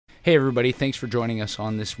Hey everybody, thanks for joining us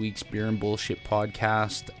on this week's Beer and Bullshit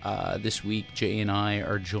podcast. This week, Jay and I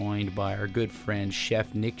are joined by our good friend,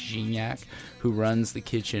 Chef Nick Gignac, who runs the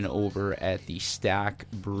kitchen over at the Stack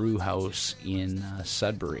Brew House in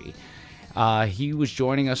Sudbury. He was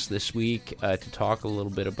joining us this week to talk a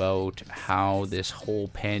little bit about how this whole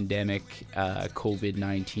pandemic,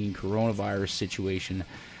 COVID-19 coronavirus situation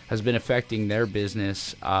has been affecting their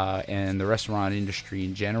business and the restaurant industry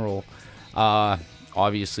in general.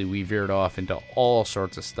 Obviously, we veered off into all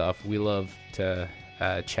sorts of stuff. We love to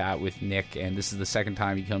chat with Nick, and this is the second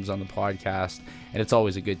time he comes on the podcast, and it's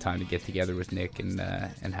always a good time to get together with Nick and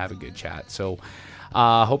have a good chat. So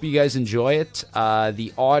hope you guys enjoy it.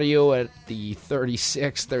 The audio at the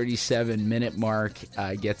 36, 37 minute mark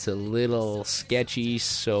gets a little sketchy,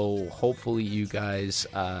 so hopefully you guys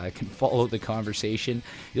can follow the conversation.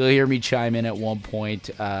 You'll hear me chime in at one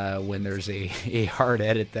point when there's a hard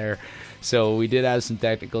edit there. So we did have some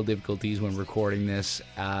technical difficulties when recording this,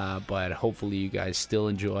 but hopefully you guys still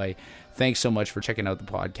enjoy. Thanks so much for checking out the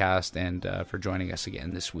podcast and for joining us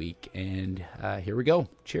again this week. And here we go.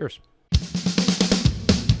 Cheers.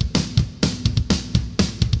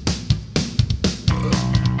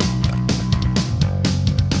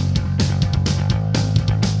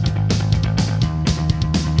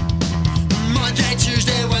 Monday,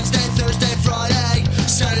 Tuesday, Wednesday, Thursday, Friday,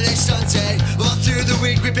 Saturday, Sunday. All through the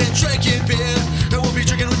week we've been drinking beer, and we'll be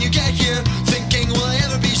drinking when you get here. Thinking, will I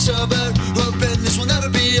ever be sober? Hoping this will never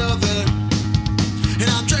be over. And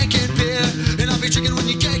I'm drinking beer, and I'll be drinking when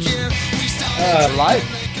you get here. We start Live.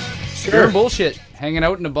 Sure. Beer and Bullshit. Hanging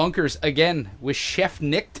out in the bunkers again with Chef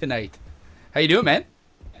Nick tonight. How you doing, man?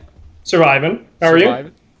 Surviving. How are you?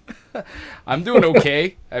 Surviving? I'm doing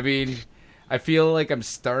okay. I mean, I feel like I'm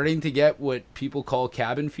starting to get what people call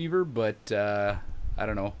cabin fever, but I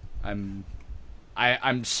don't know.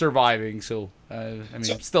 I'm surviving, so I'm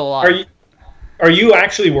still alive. Are you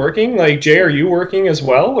actually working? Like, Jay, are you working as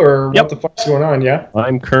well, or Yep. what the fuck's going on? Yeah.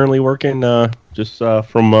 I'm currently working just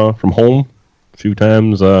from home a few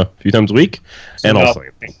times a week, and also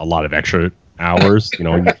a lot of extra hours. You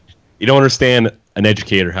know, you don't understand. An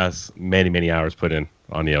educator has many hours put in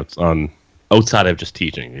on outside of just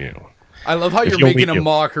teaching. You know, I love how If you're you'll making meet a you.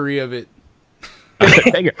 mockery of it.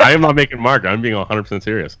 I am not making a mark. I'm being 100%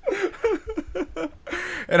 serious.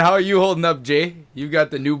 And how are you holding up, Jay? You've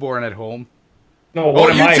got the newborn at home. No, Oh,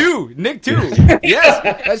 what am you I? too. Nick too. Yes,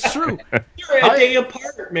 that's true. You're a day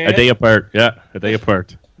apart, man. A day apart. Yeah, a day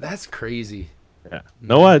apart. That's crazy. Yeah.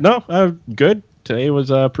 No, good. Today was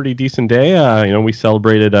a pretty decent day. We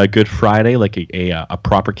celebrated Good Friday like a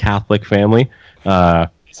proper Catholic family. His house,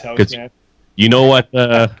 'cause man. You know what?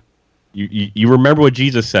 You remember what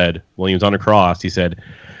Jesus said when he was on the cross? He said,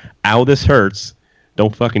 "Ow, this hurts.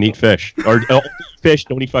 Don't fucking eat fish, or don't eat fish.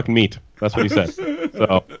 Don't eat fucking meat." That's what he said.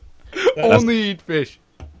 So Only eat fish.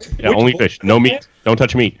 yeah, only fish, no meat. Don't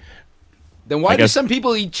touch meat. Then why I do guess- some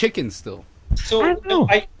people eat chicken still? So I don't know.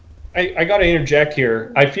 I got to interject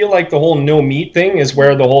here. I feel like the whole no meat thing is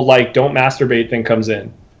where the whole like don't masturbate thing comes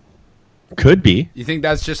in. Could be. You think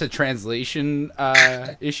that's just a translation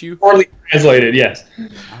issue? Poorly translated, yes.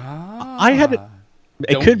 I had it.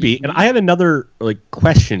 It Don't could be. eat And meat? I had another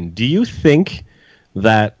question. Do you think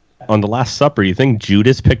that on the Last Supper, you think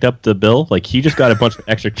Judas picked up the bill? Like he just got a bunch of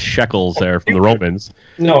extra shekels there from the Romans.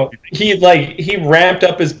 No, he ramped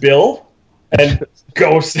up his bill and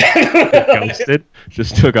ghosted. Ghosted,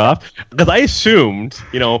 just took off. Because I assumed,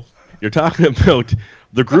 you're talking about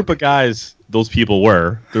the group of guys those people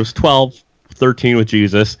were. There's 12, 13 with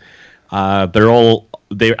Jesus.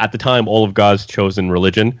 They're at the time, all of God's chosen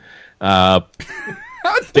religion.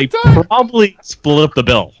 They probably split up the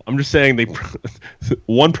bill. I'm just saying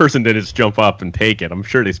one person didn't just jump up and take it. I'm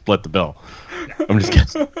sure they split the bill. I'm just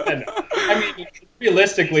guessing. I mean,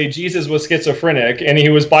 realistically, Jesus was schizophrenic, and he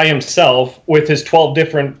was by himself with his 12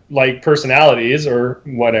 different personalities or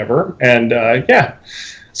whatever. And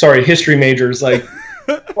sorry, history majors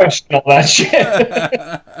question all that shit.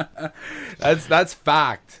 That's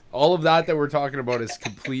fact. All of that we're talking about is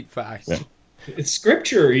complete fact. Yeah. It's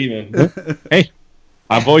scripture, even. Hey,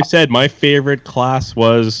 I've always said my favorite class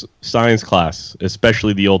was science class,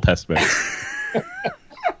 especially the Old Testament.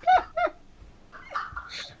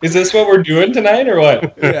 Is this what we're doing tonight, or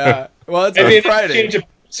what? Yeah. Well, it's I on mean, Friday. change of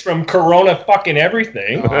pace from Corona fucking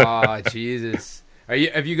everything. Oh, Jesus.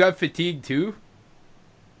 Have you got fatigue too?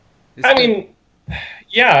 I mean,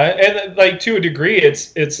 yeah, and to a degree,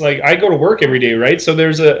 it's like I go to work every day, right? So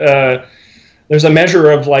there's a measure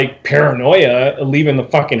of paranoia leaving the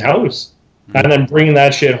fucking house and then bringing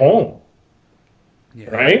that shit home, Yeah.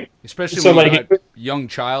 right? Especially So, when you got a young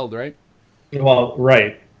child, right? Well,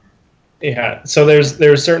 right. Yeah, so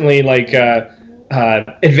there's certainly like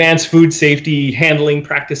advanced food safety handling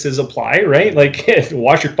practices apply, right? Like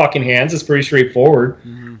wash your fucking hands. It's pretty straightforward,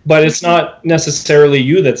 but it's not necessarily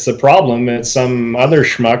you that's the problem. It's some other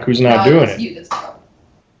schmuck who's not doing it. You that's the problem.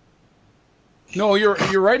 No,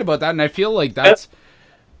 you're right about that, and I feel like that's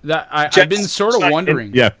that. I've been sort of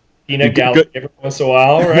wondering. Yeah. Peanut gallery every once in a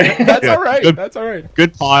while, right? That's Yeah. all right. Good. That's all right.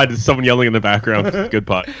 Good pod. Someone yelling in the background. Good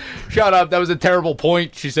pod. Shut up. That was a terrible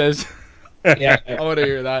point, she says. Yeah. I want to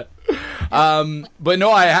hear that. But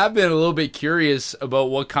no, I have been a little bit curious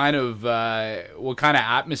about what kind of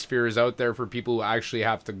atmosphere is out there for people who actually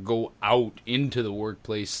have to go out into the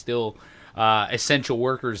workplace still, essential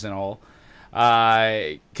workers and all.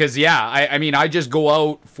 Because I mean, I just go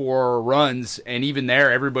out for runs, and even there,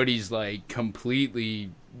 everybody's like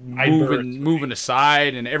completely moving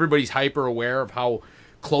aside, and everybody's hyper aware of how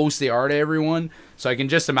close they are to everyone. So I can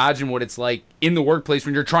just imagine what it's like in the workplace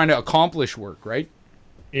when you're trying to accomplish work, right?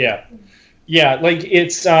 Yeah. Like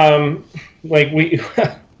it's like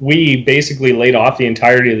we basically laid off the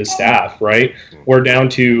entirety of the staff, right? We're down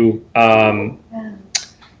to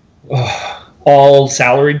all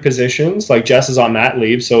salaried positions. Like Jess is on mat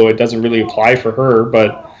leave, so it doesn't really apply for her,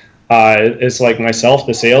 but it's like myself,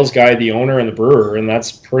 the sales guy, the owner, and the brewer, and that's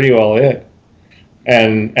pretty well it.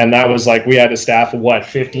 And that was like, we had a staff of what,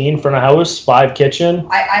 15 front of house, 5 kitchen.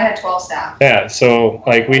 I had 12 staff. Yeah, so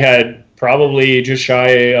like we had probably just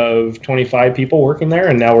shy of 25 people working there,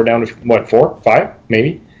 and now we're down to what, 4, 5,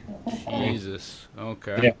 maybe. Jesus.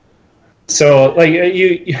 Okay. Yeah. So like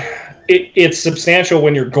it's substantial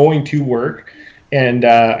when you're going to work. And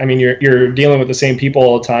I mean, you're dealing with the same people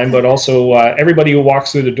all the time, but also everybody who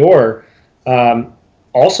walks through the door.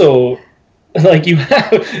 Also, like you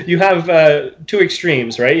have 2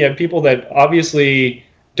 extremes, right? You have people that obviously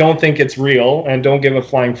don't think it's real and don't give a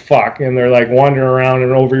flying fuck, and they're like wandering around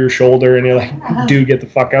and over your shoulder, and you're like, dude, get the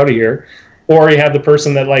fuck out of here. Or you have the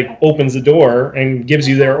person that like opens the door and gives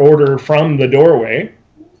you their order from the doorway.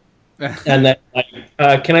 And then,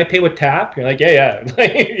 like, can I pay with tap? You're like, yeah.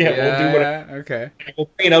 Like, we'll do whatever. Okay. We'll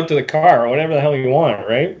bring it out to the car or whatever the hell you want,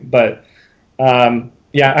 right? But,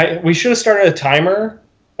 we should have started a timer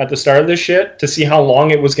at the start of this shit to see how long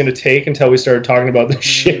it was going to take until we started talking about this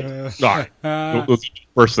shit.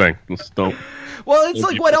 First thing. Don't. Well, it's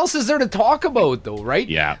like, what else is there to talk about, though, right?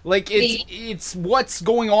 Yeah. Like, it's what's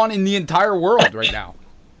going on in the entire world right now.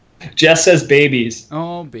 Jess says babies.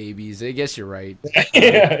 Oh, babies. I guess you're right.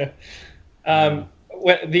 Yeah.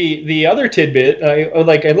 The other tidbit,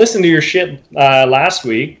 I listened to your shit last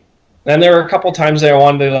week, and there were a couple times that I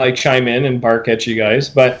wanted to like chime in and bark at you guys,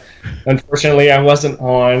 but unfortunately I wasn't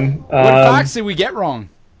on. What facts did we get wrong?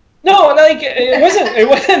 No, like it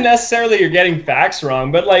wasn't necessarily you're getting facts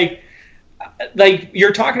wrong, but like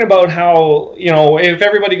you're talking about how, you know, if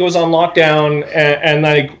everybody goes on lockdown and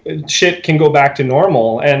like shit can go back to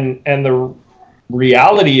normal, and the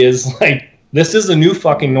reality is like this is the new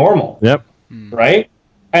fucking normal. Yep. Right?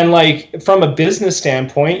 And like from a business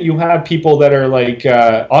standpoint, you have people that are like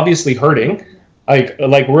obviously hurting.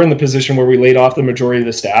 Like we're in the position where we laid off the majority of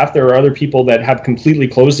the staff. There are other people that have completely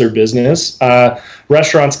closed their business.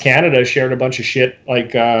 Restaurants Canada shared a bunch of shit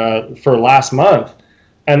like for last month.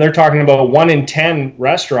 And they're talking about 1 in 10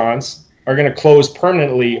 restaurants are going to close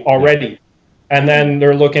permanently already. And then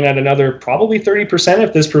they're looking at another probably 30%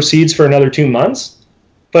 if this proceeds for another 2 months.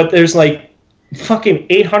 But there's like fucking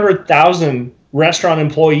 800,000 restaurant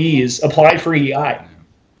employees applied for EI.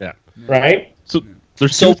 Yeah. Right? So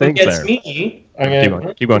there's 2 things gets there. Me, I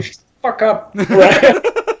mean, keep on. Fuck up. Right?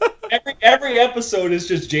 every episode is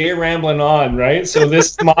just Jay rambling on, right? So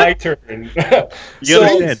this is my turn. You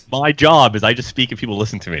understand? My job is I just speak and people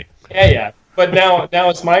listen to me. Yeah. But now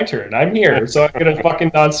it's my turn. I'm here, so I'm gonna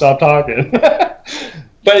fucking not stop talking.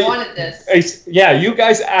 But You wanted this. You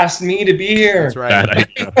guys asked me to be here. That's right.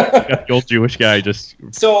 The old Jewish guy just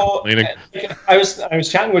So complaining. I was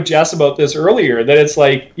chatting with Jess about this earlier, that it's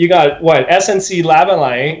like you got what, SNC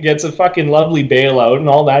Lavalin gets a fucking lovely bailout and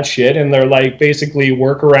all that shit, and they're like basically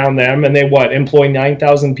work around them, and they employ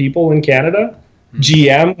 9,000 people in Canada.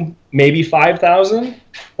 GM maybe 5,000.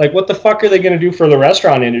 Like what the fuck are they going to do for the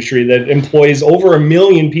restaurant industry that employs over 1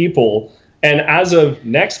 million people? And as of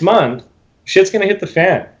next month, shit's going to hit the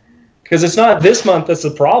fan. Because it's not this month that's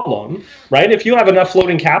the problem, right? If you have enough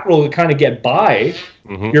floating capital to kind of get by,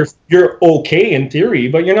 you're okay in theory,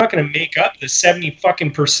 but you're not going to make up the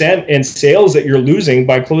 70% in sales that you're losing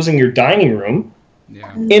by closing your dining room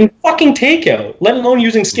in fucking takeout, let alone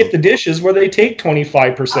using Skip the Dishes where they take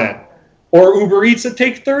 25%, or Uber Eats that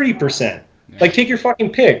take 30%. Like, take your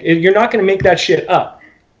fucking pick. You're not going to make that shit up.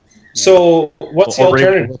 So what's the already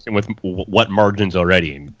alternative? working with what margins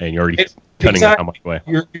already, and you're already cutting Exactly. how much away.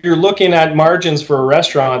 You're looking at margins for a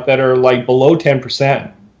restaurant that are like below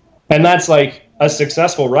 10%, and that's like a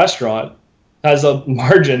successful restaurant has a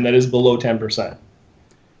margin that is below 10%.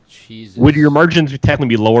 Jesus. Would your margins technically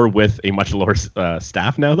be lower with a much lower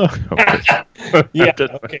staff now, though? Yeah,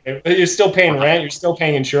 okay. But you're still paying rent, you're still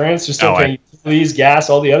paying insurance, you're still Oh, paying utilities, gas,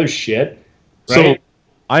 all the other shit. Right? So,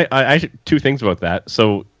 I two things about that.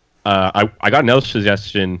 So, I got another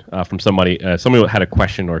suggestion from somebody. Somebody had a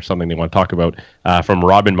question or something they want to talk about from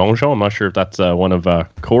Robin Mongeau. I'm not sure if that's one of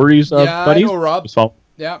Corey's buddies. I know Rob. So,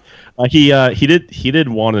 Yeah. he did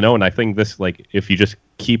want to know, and I think this, like, if you just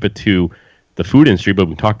keep it to the food industry, but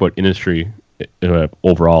we can talk about industry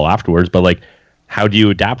overall afterwards. But like, how do you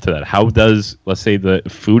adapt to that? How does, let's say, the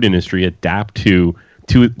food industry adapt to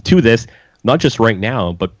this? Not just right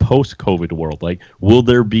now, but post-COVID world. Like, will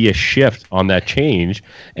there be a shift on that change?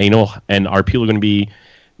 And and are people going to be,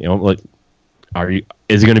 like,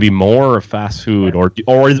 is it going to be more fast food, or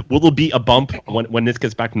will there be a bump when this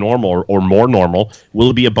gets back to normal or more normal? Will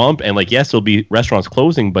it be a bump? And like, yes, there'll be restaurants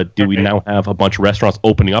closing, but do we now have a bunch of restaurants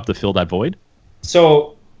opening up to fill that void?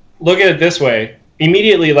 So look at it this way.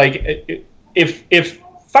 Immediately, like, if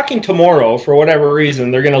fucking tomorrow, for whatever reason,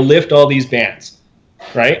 they're going to lift all these bans,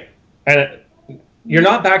 right? And you're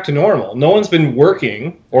not back to normal. No one's been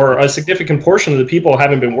working, or a significant portion of the people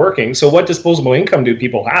haven't been working. So what disposable income do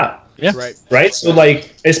people have? Yeah. Right. So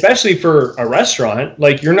like, especially for a restaurant,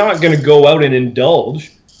 like, you're not going to go out and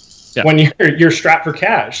indulge when you're strapped for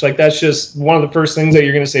cash. Like, that's just one of the first things that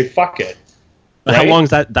you're going to say, fuck it. But how long is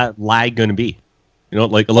that lag going to be?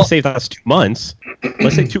 Like, let's say if that's 2 months,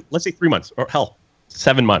 let's say 3 months, or hell,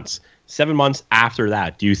 7 months. 7 months after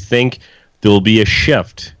that, do you think there'll be a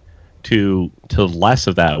shift to less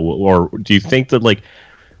of that, or do you think that, like,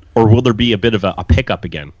 or will there be a bit of a pickup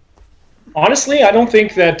again? Honestly, I don't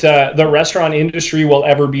think that the restaurant industry will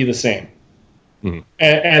ever be the same. Mm-hmm.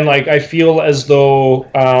 And like, I feel as though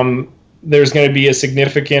there's going to be a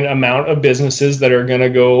significant amount of businesses that are going to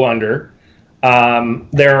go under.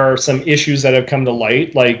 There are some issues that have come to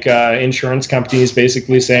light, like insurance companies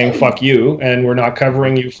basically saying, fuck you, and we're not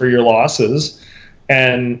covering you for your losses.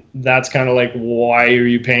 And that's kind of like, why are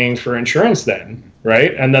you paying for insurance then?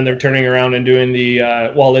 Right? And then they're turning around and doing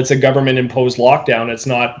well, it's a government-imposed lockdown. It's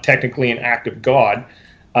not technically an act of God,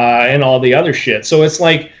 and all the other shit. So it's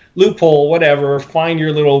like, loophole, whatever, find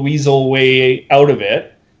your little weasel way out of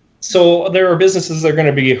it. So there are businesses that are going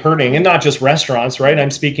to be hurting, and not just restaurants, right?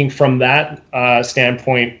 I'm speaking from that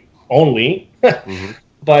standpoint only. Mm-hmm.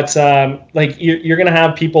 But like, you're going to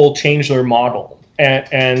have people change their model.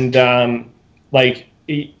 And like,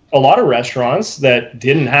 a lot of restaurants that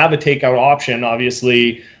didn't have a takeout option,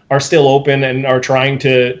 obviously, are still open and are trying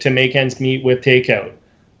to make ends meet with takeout.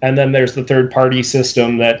 And then there's the third-party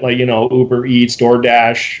system that, like, Uber Eats,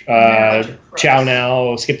 DoorDash, Chow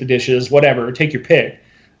Now, Skip the Dishes, whatever, take your pick.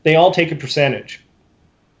 They all take a percentage,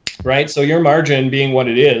 right? So your margin being what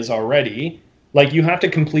it is already, like, you have to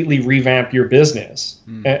completely revamp your business.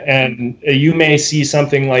 And you may see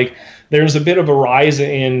something like, there's a bit of a rise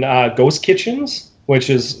in ghost kitchens, which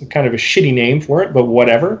is kind of a shitty name for it, but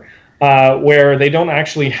whatever, where they don't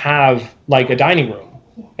actually have, like, a dining room,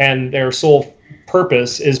 and their sole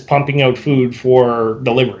purpose is pumping out food for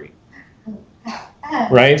delivery,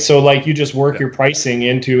 right? So, like, you just work your pricing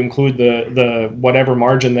in to include the whatever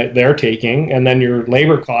margin that they're taking, and then your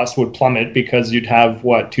labor cost would plummet because you'd have,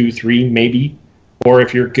 2, 3 maybe, or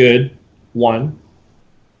if you're good, 1.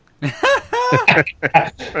 So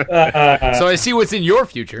I see what's in your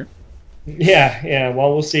future. Yeah.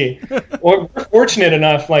 Well, we'll see. Well, we're fortunate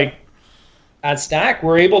enough, like, at Stack,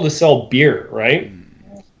 we're able to sell beer, right?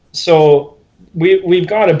 So we've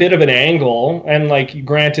got a bit of an angle, and, like,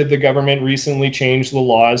 granted, the government recently changed the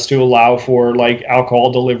laws to allow for, like,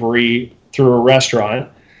 alcohol delivery through a restaurant,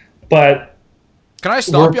 but can I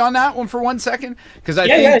stop you on that one for 1 second? Because I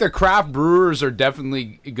think the craft brewers are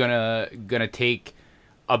definitely gonna take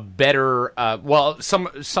a better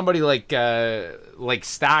somebody like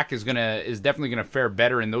Stack is definitely gonna fare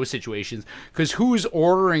better in those situations, because who's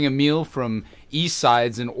ordering a meal from East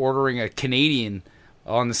Sides and ordering a Canadian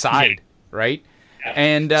on the side, right?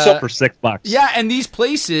 And so for $6. Yeah, and these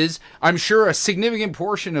places, I'm sure a significant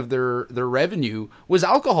portion of their revenue was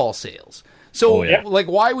alcohol sales. So, like,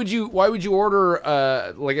 why would you order,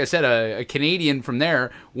 like I said, a Canadian from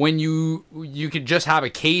there when you could just have a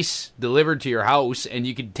case delivered to your house and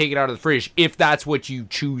you could take it out of the fridge if that's what you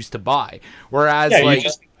choose to buy? Whereas, like, you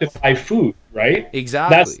just have to buy food, right?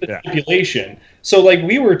 Exactly. That's the stipulation. So, like,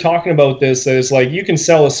 we were talking about this as, like, you can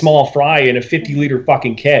sell a small fry in a 50-liter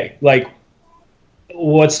fucking keg. Like,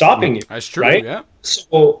 what's stopping you? That's true, right? yeah.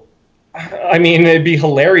 So, I mean, it'd be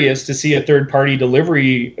hilarious to see a third-party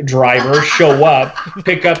delivery driver show up,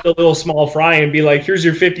 pick up the little small fry, and be like, "Here's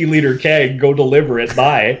your 50-liter keg. Go deliver it.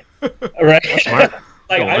 Bye." Right?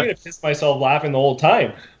 Like, I'm gonna piss myself laughing the whole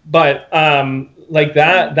time. But like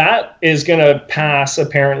that is gonna pass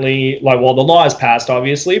apparently. Like, well, the law has passed,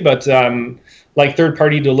 obviously, but like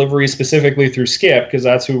third-party delivery specifically through Skip, because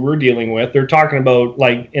that's who we're dealing with. They're talking about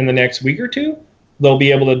like in the next week or two, they'll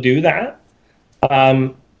be able to do that.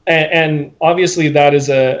 And obviously that is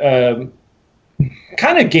a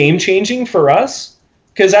kind of game-changing for us,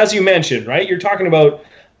 because as you mentioned, right, you're talking about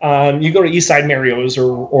you go to Eastside Mario's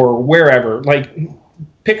or wherever, like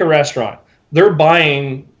pick a restaurant. They're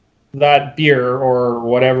buying that beer or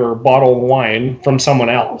whatever bottle of wine from someone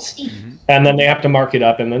else, and then they have to mark it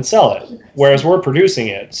up and then sell it, whereas we're producing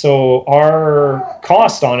it. So our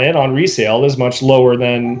cost on it on resale is much lower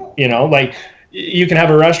than, you know, like you can have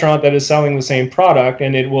a restaurant that is selling the same product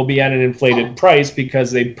and it will be at an inflated price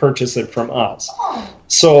because they purchase it from us.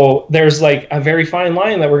 So there's like a very fine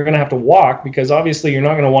line that we're going to have to walk, because obviously you're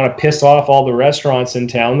not going to want to piss off all the restaurants in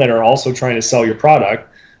town that are also trying to sell your product.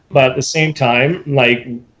 But at the same time, like,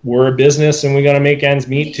 we're a business and we got to make ends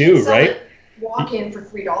meet too, right? Walk in for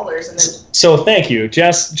 $3 and then. So thank you.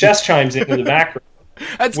 Jess chimes into the background.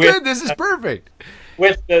 That's good. This is perfect.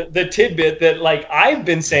 With the tidbit that, like, I've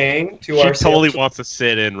been saying to our She totally wants to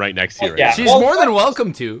sit in right next to you. Right? Yeah. She's more than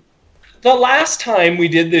welcome to. The last time we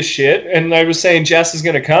did this shit, and I was saying Jess is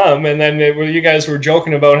going to come, and then you guys were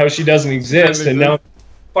joking about how she doesn't exist, and now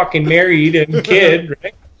fucking married and kid,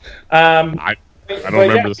 right? I don't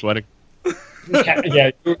remember this wedding.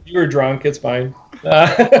 Yeah, you were drunk. It's fine.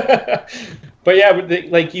 But yeah,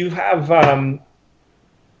 like you have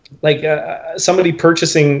somebody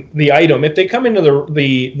purchasing the item. If they come into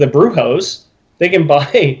the brew house, they can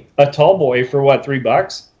buy a tall boy for what,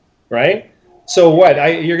 $3, right? So what?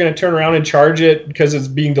 You're going to turn around and charge it because it's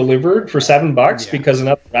being delivered for $7 because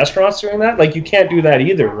another restaurant's doing that? Like, you can't do that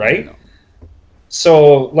either, right? No.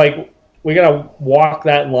 So like, we got to walk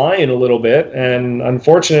that line a little bit, and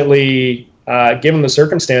unfortunately, given the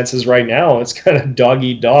circumstances right now, it's kind of dog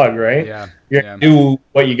eat dog, right? Yeah. You're going to do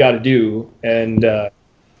what you got to do, and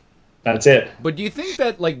that's it. But do you think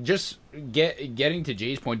that, like, just getting to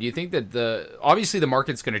Jay's point, do you think that obviously the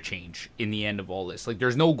market's going to change in the end of all this? Like,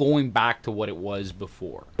 there's no going back to what it was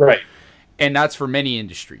before. Right. And that's for many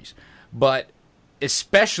industries. But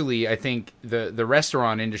especially, I think the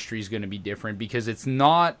restaurant industry is going to be different, because it's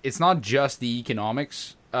not just the economic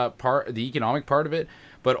part of it,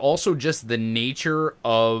 but also just the nature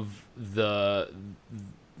of the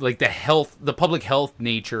public health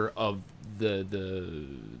nature of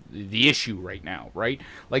the issue right now, right?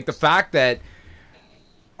 Like the fact that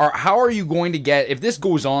how are you going to get, if this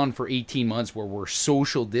goes on for 18 months where we're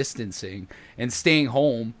social distancing and staying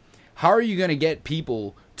home, how are you going to get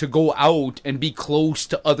people to go out and be close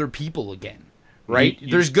to other people again, right?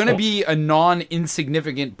 There's going to be a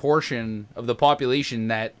non-insignificant portion of the population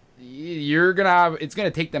that it's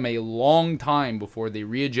going to take them a long time before they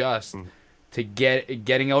readjust to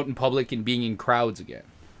getting out in public and being in crowds again.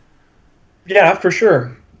 Yeah, for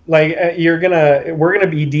sure. Like we're gonna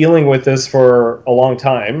be dealing with this for a long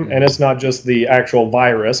time, and it's not just the actual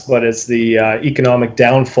virus, but it's the economic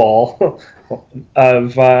downfall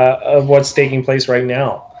of what's taking place right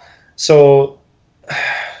now. So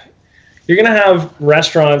you're gonna have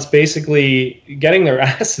restaurants basically getting their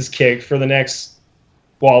asses kicked for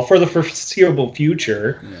the foreseeable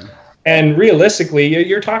future. Yeah. And realistically,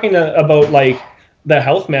 you're talking about like the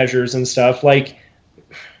health measures and stuff. Like,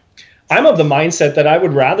 I'm of the mindset that I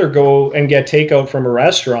would rather go and get takeout from a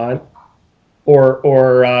restaurant or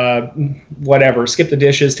whatever, skip the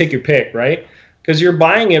dishes, take your pick, right? Because you're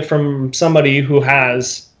buying it from somebody who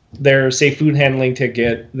has their safe food handling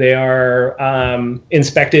ticket. They are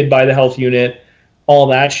inspected by the health unit, all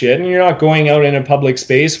that shit. And you're not going out in a public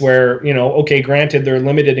space where, you know, okay, granted, they're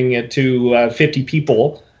limiting it to 50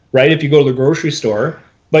 people, right? If you go to the grocery store.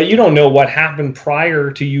 But you don't know what happened prior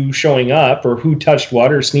to you showing up, or who touched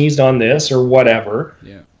what, or sneezed on this, or whatever.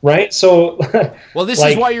 Yeah. Right? So, well, this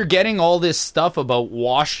is why you're getting all this stuff about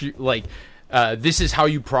this is how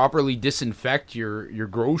you properly disinfect your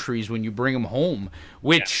groceries when you bring them home,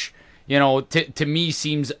 which, you know, to me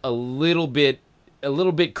seems a little bit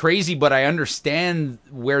crazy, but I understand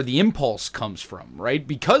where the impulse comes from, right?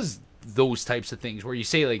 Because those types of things where you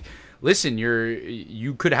say, like, listen,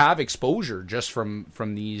 you could have exposure just from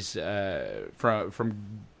these from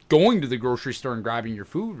going to the grocery store and grabbing your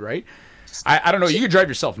food, right? I don't know. You could drive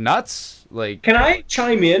yourself nuts. Like, can I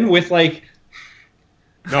chime in with like?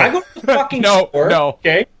 No. I go to the fucking store. No.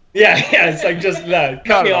 Okay. Yeah, it's like just cut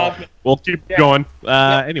Not me at all. off. We'll keep Yeah. going.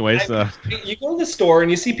 Anyways, You go to the store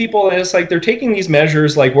and you see people, and it's like they're taking these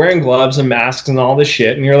measures, like wearing gloves and masks and all this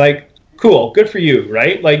shit, and you're like, cool, good for you,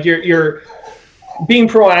 right? Like you're being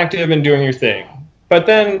proactive and doing your thing. But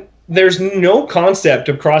then there's no concept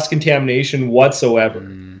of cross-contamination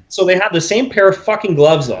whatsoever. So they have the same pair of fucking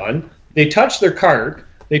gloves on. They touch their cart.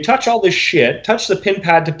 They touch all this shit, touch the pin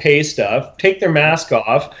pad to pay stuff, take their mask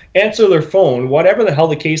off, answer their phone, whatever the hell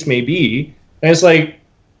the case may be. And it's like,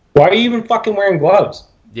 why are you even fucking wearing gloves?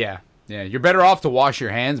 Yeah. You're better off to wash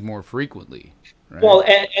your hands more frequently. Right? Well,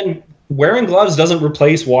 and wearing gloves doesn't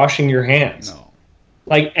replace washing your hands. No.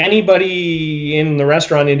 Like anybody in the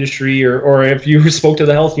restaurant industry, or if you spoke to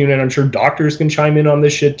the health unit, I'm sure doctors can chime in on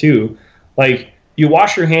this shit too. Like, you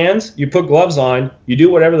wash your hands, you put gloves on, you do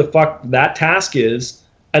whatever the fuck that task is,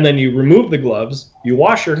 and then you remove the gloves, you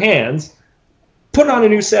wash your hands, put on a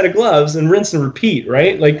new set of gloves, and rinse and repeat,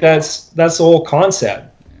 right? Like, that's the whole concept.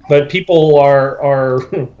 But people are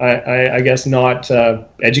I guess, not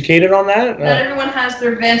educated on that. Not everyone has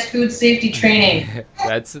their advanced food safety training.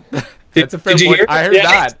 That's a fair did you point. hear I that? heard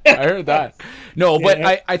Yeah. that. I heard that. No, but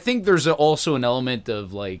Yeah. I think there's also an element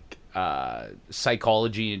of like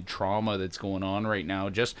psychology and trauma that's going on right now.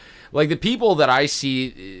 Just like the people that I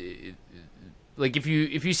see, like if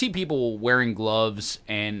you see people wearing gloves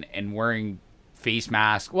and wearing face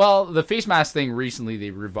masks. Well, the face mask thing recently they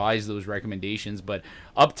revised those recommendations, but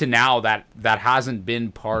up to now that hasn't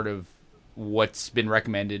been part of what's been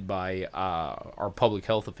recommended by our public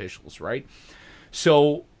health officials, right?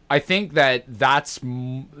 So I think that's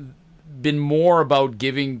been more about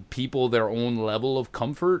giving people their own level of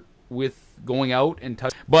comfort with going out and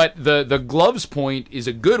touch. But the gloves point is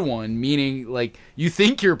a good one, meaning like you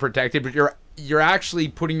think you're protected, but you're actually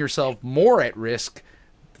putting yourself more at risk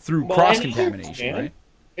through Well, cross and contamination, man, right?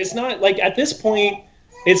 It's not like at this point,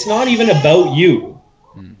 it's not even about you,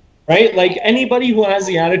 right? Like anybody who has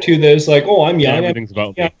the attitude that is like, "Oh, I'm young, everything's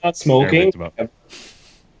about I'm me. not smoking," Everything's about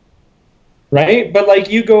right? But like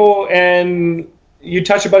you go and you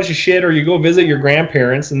touch a bunch of shit, or you go visit your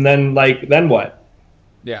grandparents, and then what?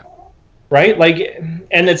 Yeah. Right? Like,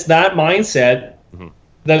 and it's that mindset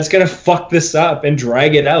that's gonna fuck this up and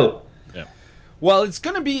drag it out. Well, it's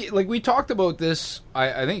going to be, like, we talked about this,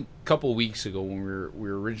 I think, a couple weeks ago when we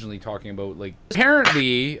were originally talking about, like,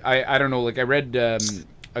 apparently, I don't know, like, I read a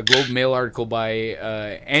Globe and Mail article by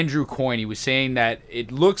Andrew Coyne. He was saying that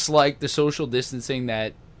it looks like the social distancing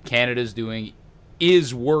that Canada's doing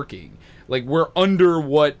is working. Like, we're under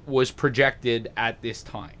what was projected at this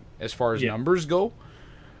time, as far as numbers go.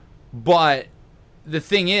 But the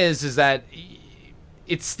thing is that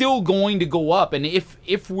it's still going to go up, and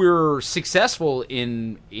if we're successful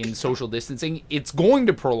in social distancing, it's going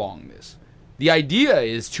to prolong this. The idea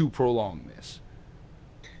is to prolong this.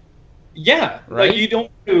 Yeah, Right? like you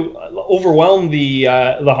don't want to overwhelm the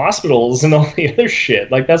hospitals and all the other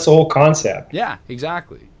shit. Like that's the whole concept. Yeah,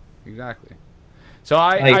 exactly. So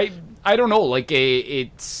I don't know. Like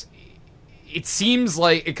it seems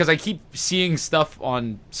like, because I keep seeing stuff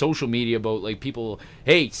on social media about like people,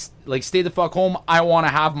 hey, like stay the fuck home. I want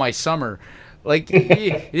to have my summer. Like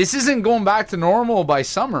this isn't going back to normal by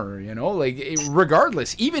summer, you know. Like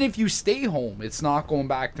regardless, even if you stay home, it's not going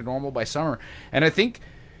back to normal by summer. And I think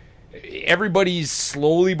everybody's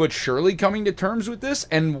slowly but surely coming to terms with this.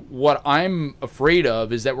 And what I'm afraid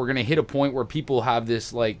of is that we're going to hit a point where people have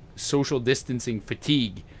this like social distancing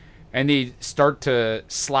fatigue, and they start to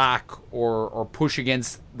slack or push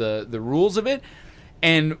against the rules of it.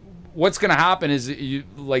 And what's going to happen is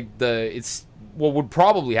what would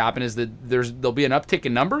probably happen is that there'll be an uptick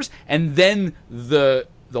in numbers, and then the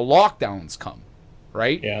lockdowns come,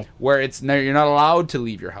 right? Yeah. Where you're not allowed to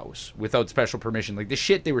leave your house without special permission, like the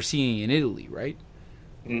shit they were seeing in Italy, right?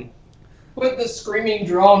 With the screaming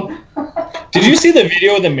drone. Did you see the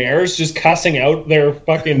video of the mayors just cussing out their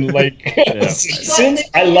fucking like citizens?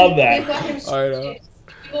 I love that. I know.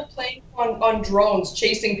 People playing on drones,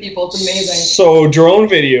 chasing people. It's amazing. So drone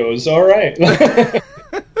videos, all right.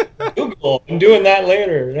 Google, I'm doing that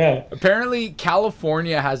later. Yeah. Apparently,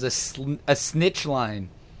 California has a snitch line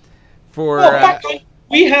for. Oh, fuck,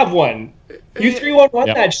 we have one. You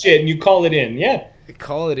 311 that shit and you call it in. Yeah.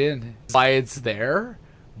 Call it in. Why it's there,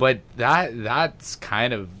 but that's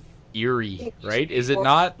kind of eerie, right? Is it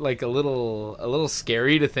not like a little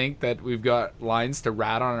scary to think that we've got lines to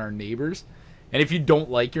rat on our neighbors? And if you don't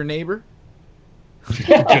like your neighbor, just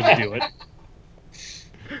do it.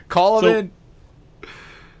 call them in.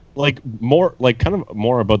 Like more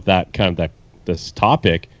about this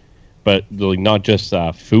topic, but like not just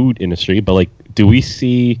food industry, but like do we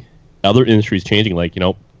see other industries changing? Like, you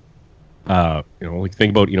know, like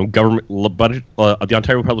think about government budget, the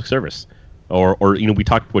Ontario Public Service, or we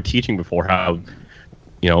talked about teaching before, how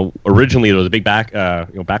originally there was a big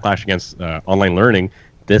backlash against online learning.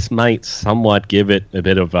 This might somewhat give it a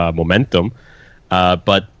bit of momentum,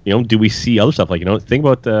 but do we see other stuff like think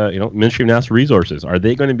about the Ministry of Natural Resources? Are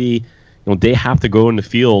they going to be they have to go in the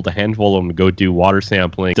field, a handful of them, to go do water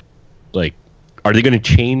sampling? Like, are they going to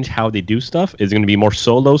change how they do stuff? Is it going to be more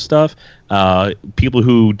solo stuff? People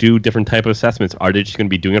who do different type of assessments, are they just going to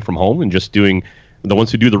be doing it from home and just doing the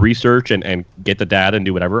ones who do the research and get the data and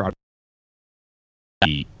do whatever? Are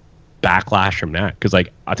the backlash from that? Because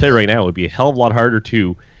I'll tell you right now, it would be a hell of a lot harder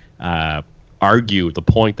to argue the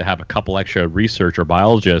point to have a couple extra research or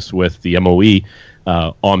biologists with the MOE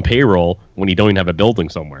on payroll when you don't even have a building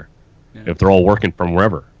somewhere, if they're all working from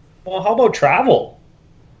wherever. Well, how about travel?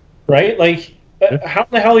 Right? Like, how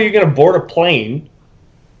the hell are you going to board a plane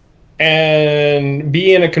and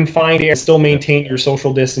be in a confined area and still maintain your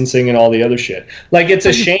social distancing and all the other shit? Like, it's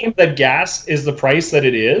a shame that gas is the price that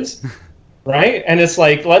it is, right? And it's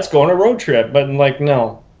like, let's go on a road trip, but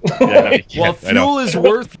no. Well, fuel is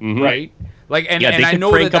worth right. Like, and I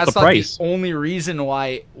know that's not the only reason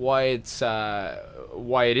why it's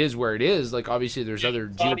why it is where it is. Like, obviously, there's other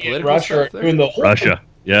geopolitical stuff there. Russia,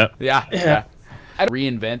 yeah.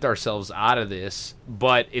 Reinvent ourselves out of this,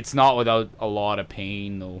 but it's not without a lot of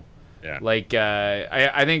pain, though. Yeah. Like,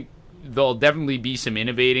 I think there'll definitely be some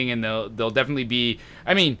innovating, and there'll definitely be.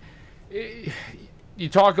 I mean, you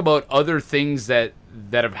talk about other things that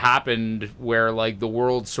have happened where like the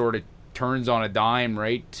world sort of turns on a dime,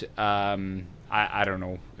 right? I don't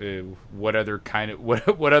know what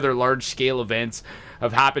other large scale events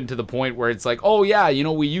have happened to the point where it's like, oh yeah,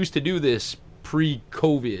 we used to do this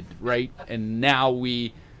pre-COVID, right? And now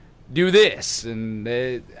we do this, and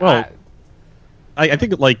I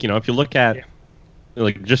think if you look at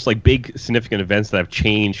just like big significant events that have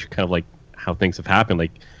changed kind of like how things have happened,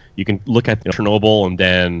 like you can look at Chernobyl and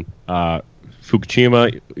then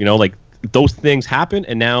Fukushima, like those things happen,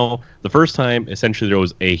 and now the first time essentially there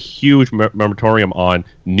was a huge moratorium on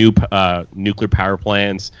new nuclear power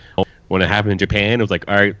plants. When it happened in Japan, it was like,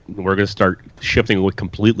 all right, we're going to start shifting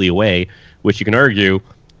completely away, which you can argue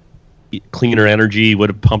cleaner energy would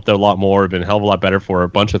have pumped out a lot more, been a hell of a lot better for a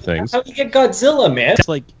bunch of things. How do you get Godzilla, man? It's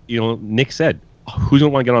like, Nick said, who's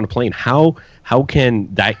going to want to get on a plane? How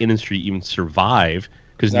can that industry even survive?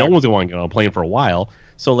 Because no one's going to want to get on a plane for a while.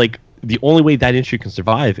 So, like, the only way that industry can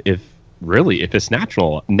survive if it's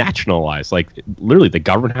nationalized, like literally the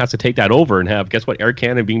government has to take that over and have, guess what, Air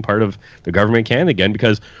Canada being part of the government Canada again,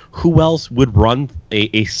 because who else would run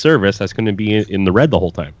a service that's going to be in the red the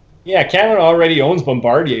whole time? Yeah, Canada already owns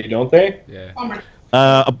Bombardier, don't they? Yeah.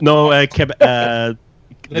 No, the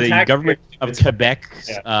government of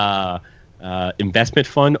Quebec's investment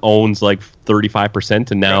fund owns like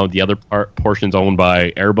 35%, and now the other portion's owned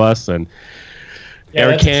by Airbus, and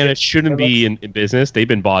Air Canada shouldn't be in business. They've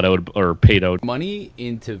been bought out or paid out. Money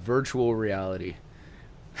into virtual reality.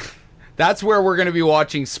 That's where we're going to be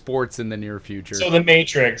watching sports in the near future. So the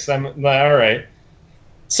Matrix. All right.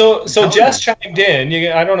 So Jess chimed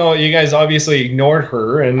in. I don't know. You guys obviously ignored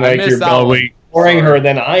her, and like you're probably ignoring her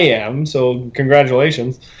than I am. So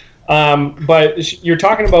congratulations. But you're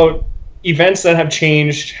talking about events that have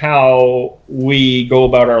changed how we go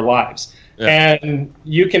about our lives. Yeah. And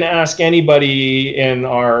you can ask anybody in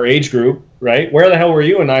our age group, right? Where the hell were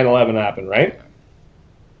you when 9/11 happened, right?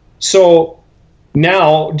 So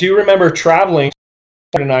now, do you remember traveling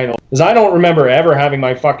to 9/11? Because I don't remember ever having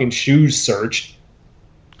my fucking shoes searched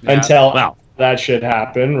until that shit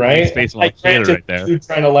happened, right? Like right there.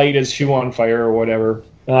 Trying to light his shoe on fire or whatever.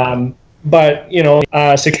 But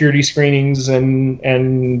security screenings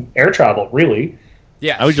and air travel, really.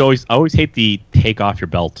 Yeah. I always hate the take off your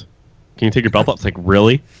belt. Can you take your belt off? It's like,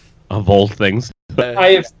 really? Of all things?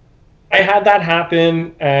 I had that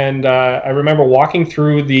happen, and I remember walking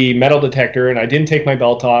through the metal detector, and I didn't take my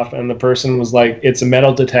belt off, and the person was like, it's a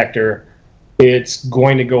metal detector. It's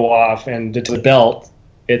going to go off, and the belt,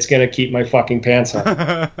 it's going to keep my fucking pants on.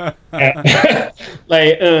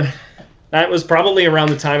 That was probably around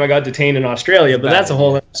the time I got detained in Australia, but that's a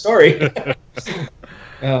whole other story.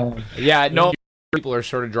 People are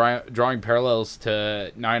sort of drawing parallels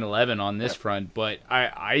to 9/11 on this front, but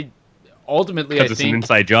I ultimately I think it's an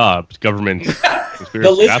inside job, government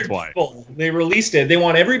conspiracy. That's why people, they released it. They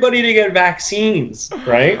want everybody to get vaccines,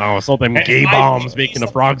 right? Oh, so them gay bombs making the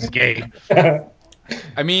frogs gay.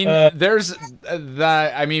 I mean, there's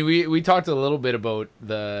that. I mean, we talked a little bit about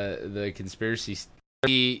the conspiracy.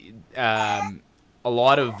 A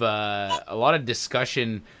lot of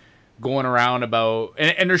discussion going around about,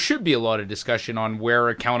 and there should be a lot of discussion on where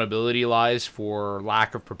accountability lies for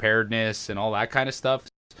lack of preparedness and all that kind of stuff.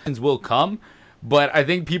 Will come, but I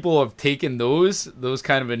think people have taken those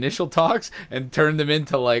kind of initial talks and turned them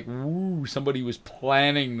into like, woo, somebody was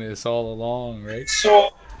planning this all along, right? So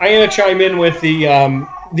I'm going to chime in with the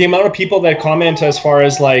amount of people that comment as far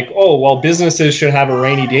as like, oh, well, businesses should have a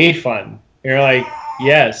rainy day fund. You're like,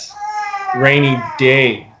 yes, rainy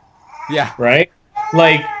day. Yeah. Right?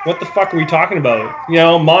 Like, what the fuck are we talking about? You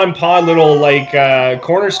know, mom and pop little like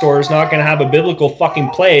corner store is not going to have a biblical fucking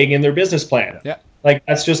plague in their business plan. Yeah. Like,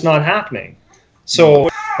 that's just not happening. So,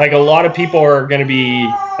 like, a lot of people are going to be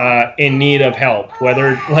in need of help.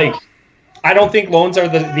 Whether, like, I don't think loans are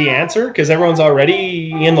the answer because everyone's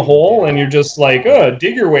already in the hole and you're just like, oh,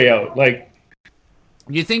 dig your way out. Like,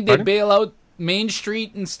 you think they'd bail out Main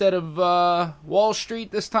Street instead of Wall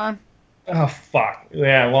Street this time? oh, fuck.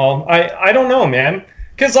 Yeah, well, I don't know, man.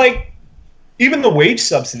 Because, like, even the wage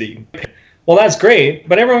subsidy, well, that's great,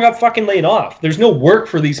 but everyone got fucking laid off. There's no work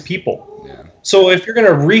for these people. Yeah. So if you're going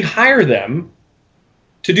to rehire them,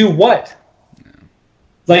 to do what? Yeah.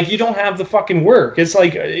 Like, you don't have the fucking work. It's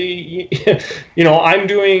like, you know, I'm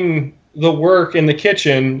doing the work in the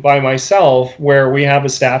kitchen by myself where we have a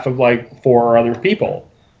staff of, like, 4 other people.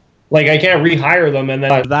 Like, I can't rehire them and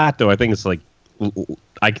then... That, though, I think it's like...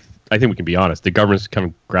 I think we can be honest. The government's kind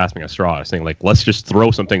of grasping at straws, saying, like, let's just throw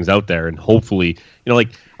some things out there and hopefully... You know,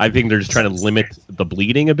 like, I think they're just trying to limit the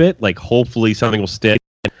bleeding a bit. Like, hopefully something will stick.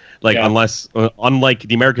 Like, unless... unlike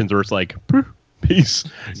the Americans where it's like... Peace.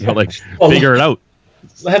 So, like, figure it out.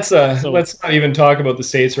 Let's not even talk about the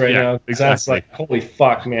States right now. Exactly. That's like, holy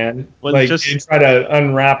fuck, man. Well, like, you try to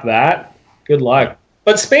unwrap that, good luck.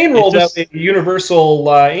 But Spain rolled out a universal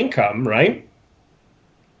income, right?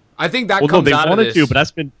 I think that comes they out wanted of this. to, but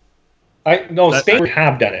that's been... Spain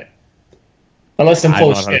have done it. Unless I'm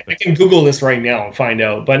full of shit. I can Google this right now and find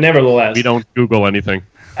out. But nevertheless... We don't Google anything.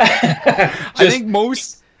 I think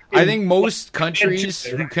most countries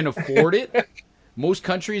who can afford it... Most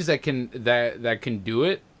countries that can do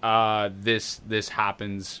it, this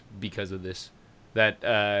happens because of this. That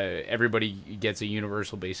everybody gets a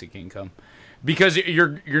universal basic income, because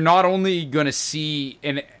you're not only going to see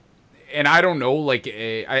and I don't know, like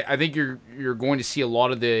I think you're going to see a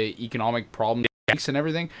lot of the economic problems and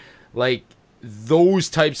everything, like those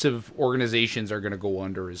types of organizations are going to go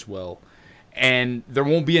under as well, and there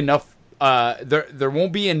won't be enough. There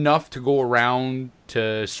won't be enough to go around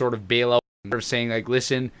to sort of bail out. Saying like,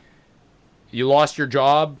 listen, you lost your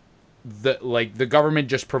job. The government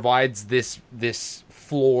just provides this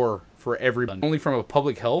floor for everyone, only from a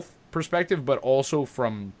public health perspective, but also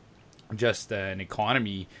from just an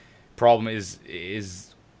economy problem.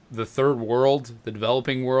 Is the third world, the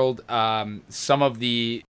developing world, some of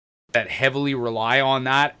the that heavily rely on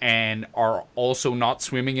that and are also not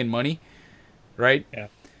swimming in money, right? Yeah.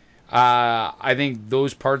 I think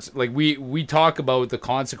those parts, like we talk about the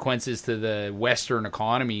consequences to the Western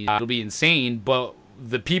economy, it'll be insane, but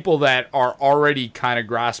the people that are already kind of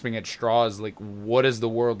grasping at straws, like what does the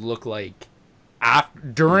world look like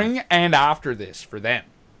during and after this for them,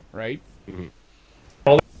 right?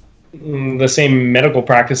 Mm-hmm. The same medical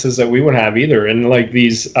practices that we would have either in like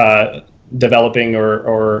these developing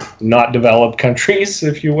or not developed countries,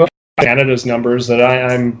 if you will. Canada's numbers that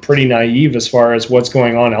I'm pretty naive as far as what's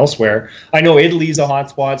going on elsewhere. I know Italy's a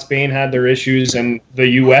hotspot, Spain had their issues, and the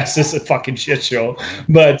U.S. is a fucking shit show.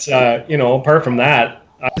 But apart from that,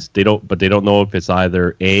 they don't know if it's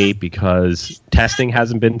either A, because testing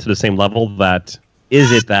hasn't been to the same level, that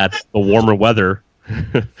is it that the warmer weather,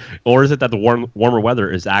 or is it that the warmer weather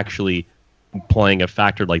is actually playing a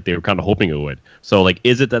factor like they were kind of hoping it would? So like,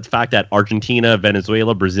 is it that fact that Argentina,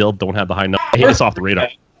 Venezuela, Brazil don't have the high numbers? Hit us off the radar.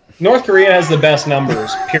 North Korea has the best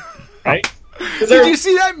numbers, period, right? Did you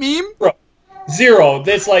see that meme? Zero.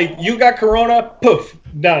 It's like, you got corona, poof,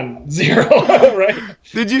 done. 0, right?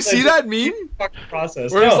 Did you see that meme?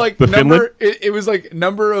 Process. Where it's like it was like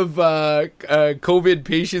number of COVID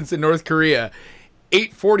patients in North Korea,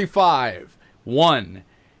 845, 1.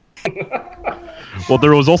 Well,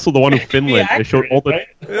 there was also the one in Finland. It showed all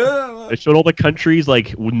the countries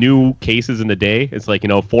like new cases in the day. It's like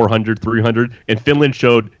 400, 300, and Finland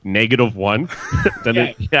showed -1. Then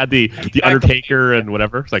it had the Undertaker and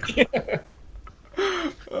whatever. It's like,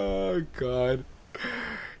 oh god,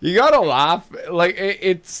 you gotta laugh. Like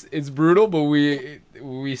it's brutal, but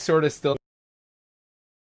we sort of still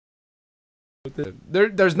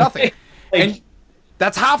there's nothing. And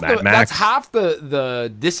that's half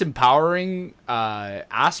the disempowering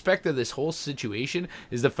aspect of this whole situation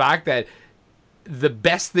is the fact that the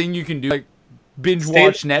best thing you can do, like binge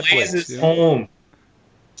watch Netflix. Home.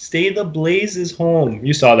 Stay the Blazes home.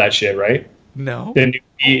 You saw that shit, right? No. The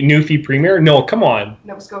Newfie Premier? No, come on.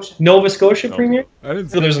 Nova Scotia. Nova Scotia Premier? I didn't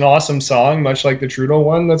So there's an awesome song, much like the Trudeau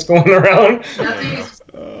one that's going around.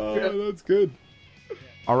 that's good.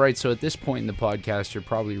 All right, so at this point in the podcast, you're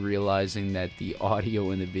probably realizing that the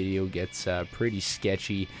audio and the video gets pretty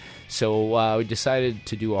sketchy. So we decided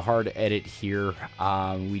to do a hard edit here.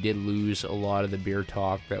 We did lose a lot of the beer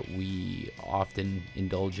talk that we often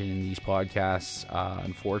indulge in these podcasts,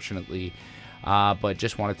 unfortunately. But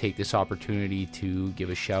just want to take this opportunity to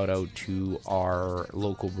give a shout out to our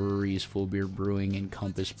local breweries, Full Beer Brewing and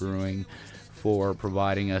Compass Brewing, for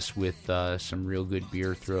providing us with some real good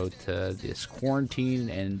beer throughout this quarantine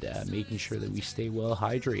and making sure that we stay well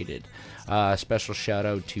hydrated. Special shout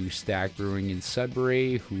out to Stack Brewing in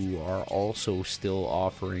Sudbury, who are also still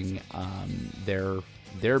offering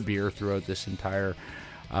their beer throughout this entire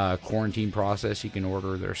quarantine process. You can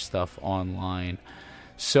order their stuff online.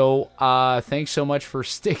 So thanks so much for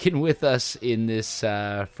sticking with us in this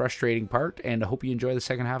frustrating part, and I hope you enjoy the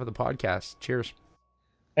second half of the podcast. Cheers.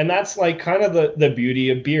 And that's like kind of the beauty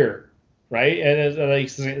of beer, right? And it's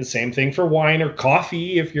like the same thing for wine or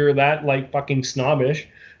coffee if you're that like fucking snobbish.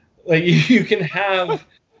 Like you can have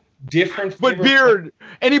different But beer,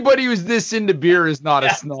 anybody who's this into beer is not a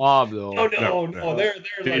snob, though. No. They're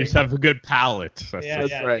They like, just have a good palate. that's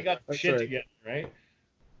right. They got That's shit right. together,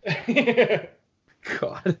 right?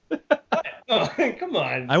 God. Oh, come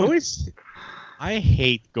on. I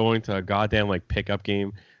hate going to a goddamn like pickup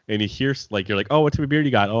game and you hear like you're like, oh, what type of beer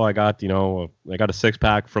you got? Oh, I got a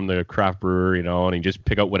 6-pack from the craft brewer, and you just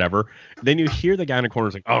pick out whatever. Then you hear the guy in the corner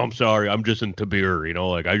is like, oh, I'm sorry, I'm just into beer,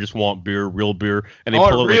 like I just want beer, real beer, and they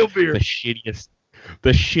pull out real like, beer. the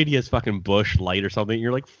shittiest fucking Busch Light or something. And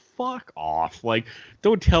you're like, fuck off! Like,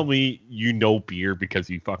 don't tell me you know beer because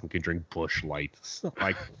you fucking can drink Busch Light.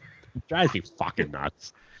 Like, it drives me fucking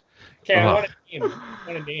nuts. Okay, I want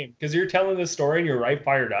a name because you're telling this story and you're right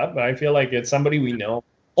fired up, but I feel like it's somebody we know.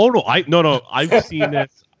 Oh no! I've seen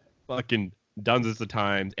this fucking dozens of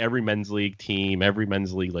times. Every men's league team, every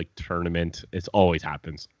men's league like tournament, it always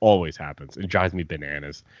happens. It drives me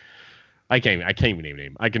bananas. I can't even name a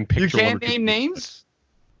name. I can picture. You can't name names?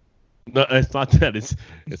 No, it's not that. It's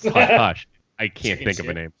hush. I can't think of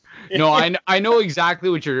a name. No, I know exactly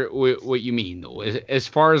what you mean though. As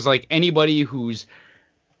far as like anybody who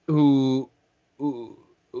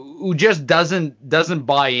just doesn't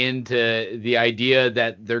buy into the idea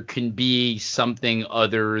that there can be something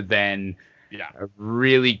other than a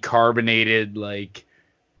really carbonated like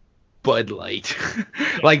Bud Light.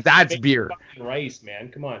 Like that's beer. Rice, man.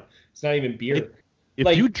 Come on. It's not even beer.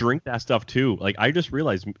 If you drink that stuff too, like I just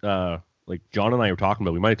realized, like John and I were talking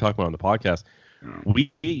about, we might have talked about it on the podcast.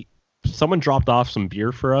 Someone dropped off some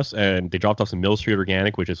beer for us, and they dropped off some Mill Street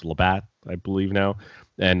Organic, which is Labatt, I believe now,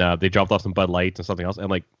 and they dropped off some Bud Lights and something else, and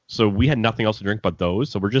like so we had nothing else to drink but those,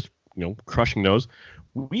 so we're just crushing those.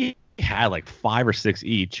 We had like 5 or 6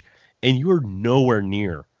 each, and you are nowhere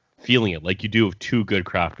near feeling it like you do with 2 good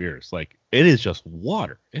craft beers. Like it is just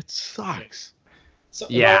water. It sucks. So,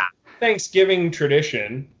 Thanksgiving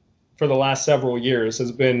tradition for the last several years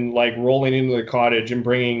has been like rolling into the cottage and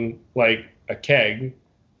bringing like a keg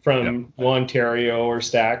from Ontario or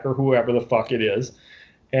Stack or whoever the fuck it is.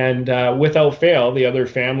 And without fail, the other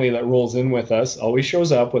family that rolls in with us always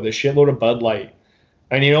shows up with a shitload of Bud Light.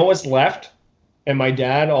 And you know what's left? And my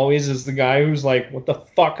dad always is the guy who's like, what the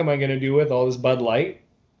fuck am I going to do with all this Bud Light?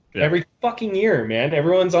 Yeah. Every fucking year, man.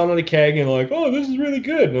 Everyone's on the keg and like, oh, this is really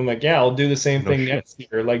good. And I'm like, yeah, I'll do the same thing next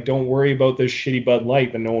year. Like, don't worry about this shitty Bud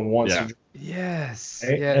Light that no one wants to drink. Yes.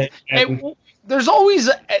 Right? Yes. And there's always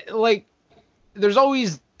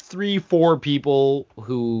 3-4 people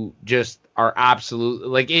who just are absolute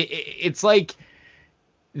like it's like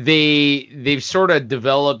they've sort of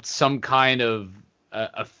developed some kind of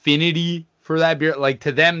affinity for that beer. Like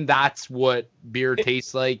to them, that's what beer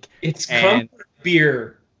tastes like. It's comfort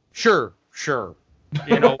beer. Sure.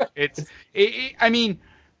 I mean,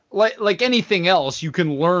 like anything else, you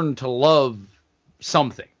can learn to love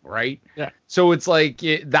something, right? Yeah. So it's like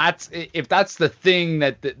if that's the thing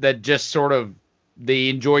that just sort of they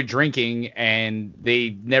enjoy drinking and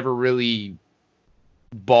they never really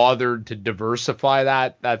bothered to diversify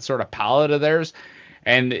that sort of palate of theirs,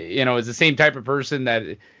 and it's the same type of person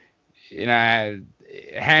that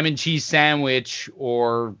ham and cheese sandwich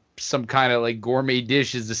or some kind of like gourmet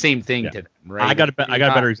dish is the same thing to them, right? I got a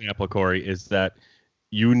better example, Corey, is that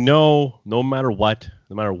no matter what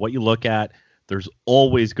you look at, there's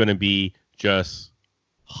always going to be just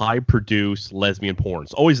high produced lesbian porn.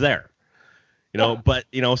 It's always there. But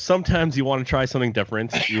sometimes you want to try something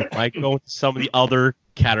different. You might go into some of the other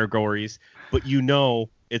categories, but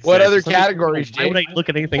It's What it's other something- categories, Why would Jay? I look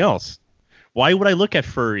at anything else? Why would I look at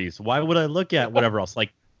furries? Why would I look at whatever else?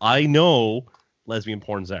 Like, I know lesbian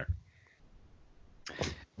porn's there.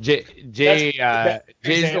 Jay's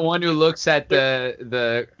the one who looks at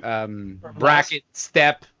the bracket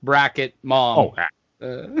step bracket mom.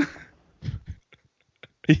 Oh,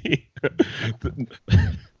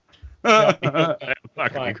 Uh, I'm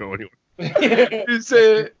not going to go anywhere. you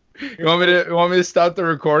say, you want me to stop the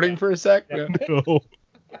recording for a sec? No.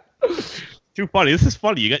 Too funny. This is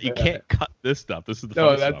funny. You can't cut this stuff. This is the No,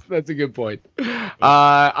 funny stuff. that's a good point.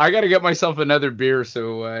 I got to get myself another beer,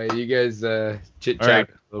 so you guys chit chat All right.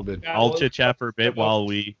 a little bit. Yeah, I'll let's- chit chat for a bit while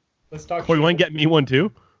we. Let's talk. Corey, you want to get me one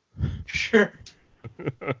too? Sure.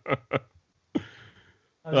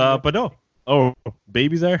 But no. Oh,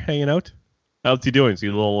 baby's there hanging out. How's he doing? Is he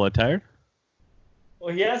a little tired?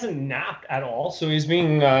 Well, he hasn't napped at all, so he's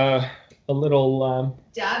being a little.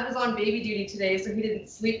 Dad was on baby duty today, so he didn't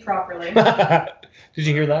sleep properly. Did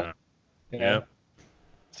you hear that? Yeah.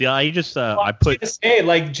 See, I just Well, I put. to say,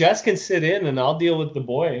 like, Jess can sit in, and I'll deal with the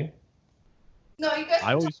boy. No, you guys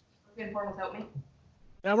I always. can form without me.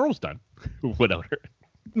 Yeah, we're almost done. Without her.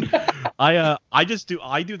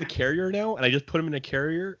 I do the carrier now, and I just put him in a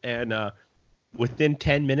carrier, and within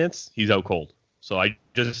 10 minutes he's out cold. So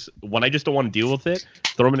when I just don't want to deal with it,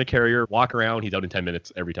 throw him in a carrier, walk around, he's out in 10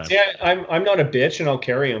 minutes every time. Yeah, I'm not a bitch, and I'll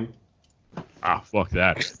carry him. Ah, fuck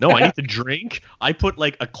that. No, I need to drink. I put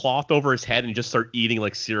like a cloth over his head and just start eating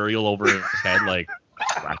like cereal over his head, like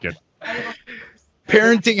racket.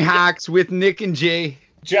 Parenting hacks with Nick and Jay.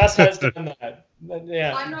 Jess has done that. But,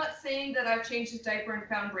 yeah. I'm not saying that I've changed his diaper and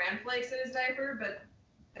found bran flakes in his diaper, but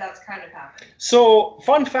that's kind of happened. So,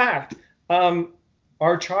 fun fact,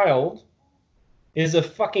 our child is a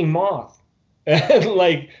fucking moth. And,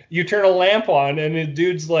 like, you turn a lamp on, and the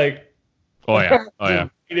dude's like, Oh yeah. right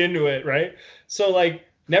into it, right? So, like,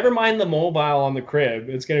 never mind the mobile on the crib.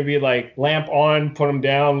 It's going to be like, lamp on, put him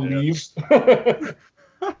down, leave.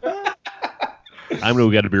 I'm gonna go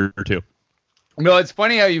get a beer too. No, it's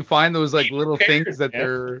funny how you find those like little things that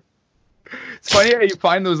they're. It's funny how you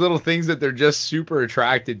find those little things that they're just super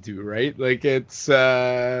attracted to, right? Like it's.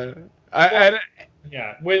 Yeah,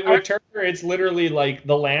 with Turner, it's literally like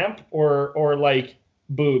the lamp or like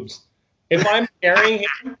boobs. If I'm carrying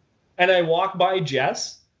him and I walk by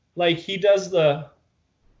Jess, like he does the.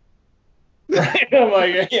 Right? I'm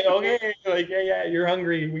like, yeah, okay, like yeah, you're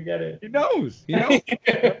hungry, we get it. He knows.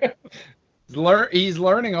 He's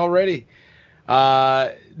learning already.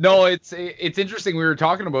 No, it's interesting. We were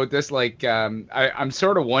talking about this. Like, I'm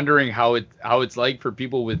sort of wondering how it's like for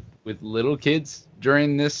people with little kids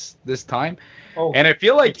during this time. Oh, And I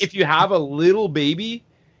feel like if you have a little baby,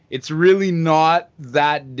 it's really not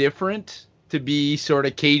that different to be sort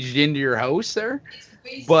of caged into your house there. It's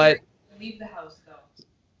way But- scary to leave the house, though. did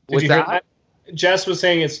What's you hear that? that? Jess was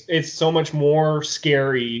saying it's so much more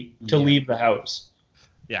scary to Yeah. leave the house.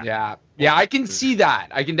 Yeah, I can see that.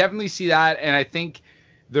 I can definitely see that, and I think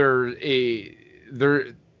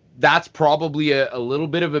that's probably a little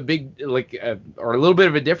bit of a big or a little bit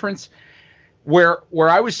of a difference. Where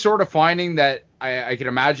I was sort of finding that I could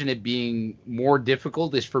imagine it being more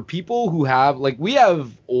difficult is for people who have we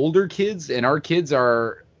have older kids, and our kids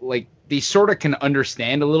are like they sort of can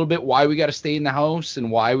understand a little bit why we got to stay in the house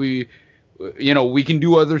and why we can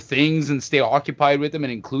do other things and stay occupied with them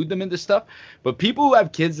and include them into stuff. But people who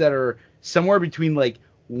have kids that are somewhere between like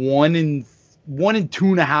 1 and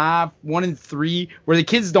 2.5, 1 and 3, where the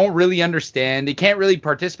kids don't really understand, they can't really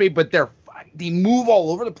participate, but they move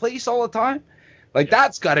all over the place all the time.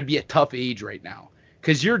 That's got to be a tough age right now,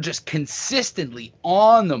 because you're just consistently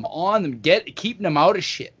on them, keeping them out of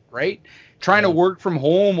shit, right? Trying to work from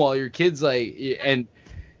home while your kids and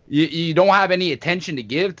you don't have any attention to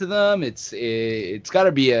give to them. It's got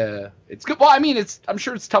to be it's good. Well, I mean, I'm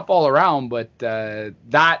sure it's tough all around, but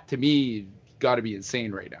that to me got to be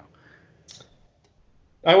insane right now.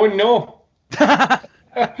 I wouldn't know.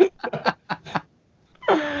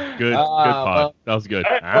 Good pod. That was good.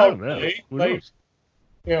 I don't know. Who knows?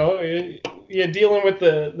 You're dealing with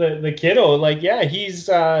the kiddo. Like, yeah, he's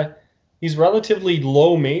relatively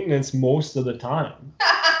low maintenance most of the time.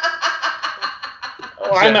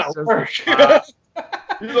 Oh, I'm at work.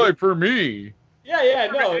 He's like, for me, yeah,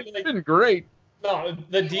 no, it's been great. no.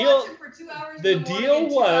 The You deal, watch him for 2 hours the in the morning deal and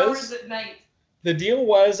 2 was- hours at night. the deal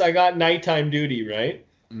was I got nighttime duty, right?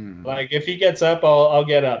 Mm. Like, if he gets up, I'll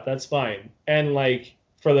get up. That's fine. And like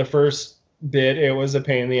for the first bit, it was a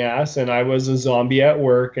pain in the ass, and I was a zombie at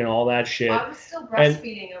work and all that shit. I was still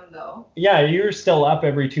breastfeeding him, though. Yeah, you're still up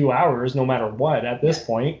every 2 hours, no matter what, at this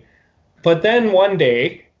point. But then one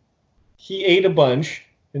day, he ate a bunch,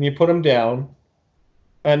 and you put him down,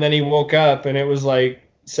 And then he woke up and it was like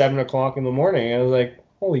 7 o'clock in the morning. I was like,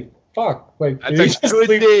 holy fuck. Like, did he That's a just good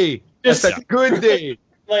sleep- day. just That's a good day.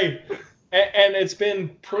 like, and it's been I'm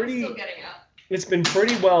pretty, still getting up. it's been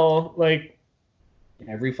pretty well, like,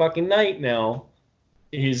 every fucking night now.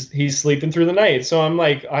 He's sleeping through the night. So I'm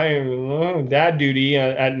like, I'm dad duty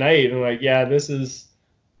at night. I'm like, yeah, this is,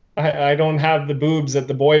 I don't have the boobs that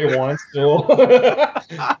the boy wants. So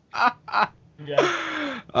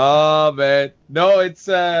yeah. Oh man, no, it's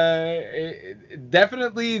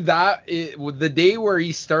definitely the day where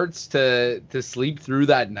he starts to sleep through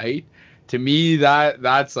that night. To me,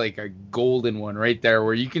 that's like a golden one right there,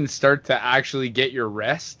 where you can start to actually get your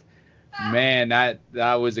rest. Man,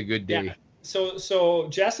 that was a good day. Yeah. So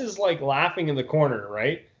Jess is like laughing in the corner,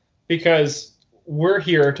 right? Because we're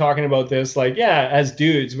here talking about this, like, yeah, as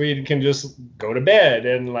dudes, we can just go to bed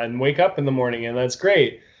and wake up in the morning, and that's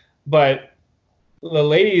great. But the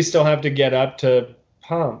ladies still have to get up to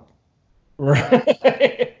pump,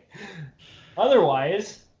 right?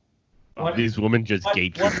 Otherwise, what- These women just what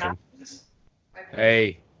gatekeep. happens?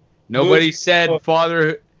 Hey, nobody Mood- said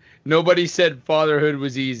fatherhood. Nobody said fatherhood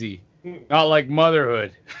was easy. Not like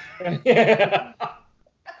motherhood. Yeah.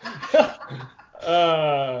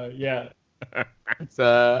 Yeah. It's,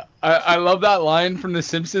 I love that line from The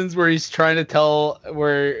Simpsons where he's trying to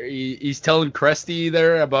he's telling Krusty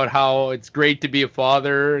there about how it's great to be a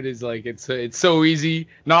father, and he's like, it's so easy,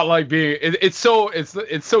 not like being it's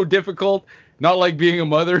so difficult, not like being a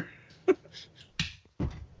mother.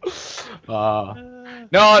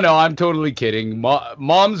 No, I'm totally kidding.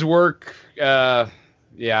 Moms work, yeah,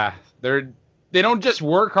 they don't just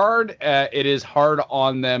work hard. It is hard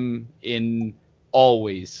on them in all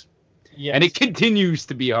ways. Yes. And it continues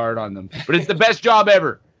to be hard on them. But it's the best job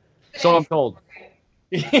ever. So I'm told.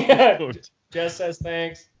 Yeah. Jess says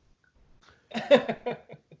thanks. I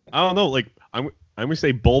don't know. Like I'm gonna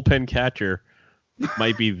say bullpen catcher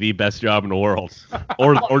might be the best job in the world,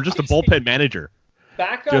 or just a bullpen manager.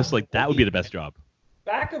 Backup Just like that would be goalie. the best job.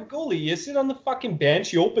 Backup goalie. You sit on the fucking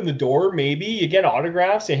bench. You open the door. Maybe you get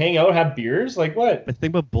autographs. You hang out, have beers. Like what? But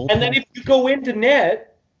think about bullpen. And then if you go into net,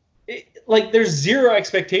 like there's zero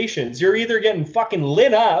expectations. You're either getting fucking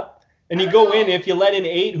lit up, and you go in. If you let in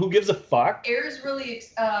 8, who gives a fuck? Air's really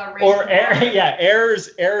Or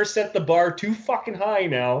error set the bar too fucking high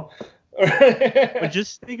now. But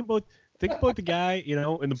just think about the guy, in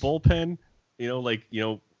the bullpen,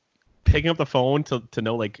 picking up the phone to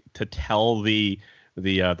know, like, to tell the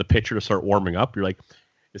pitcher to start warming up. You're like,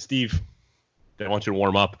 Steve, they want you to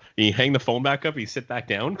warm up. And you hang the phone back up, you sit back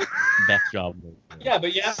down. Best job. Yeah,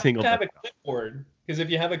 but you have Single to have a best job. clipboard, because if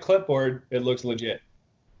you have a clipboard, it looks legit.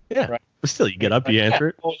 Yeah. Right. But still, you get up, you answer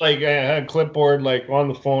it. Like a clipboard, like on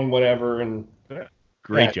the phone, whatever, and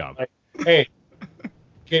Great yeah, job. like, hey,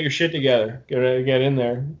 get your shit together. Get in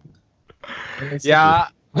there. Yeah.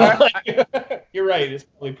 You're right. It's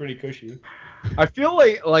probably pretty cushy. I feel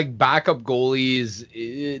like backup goalies,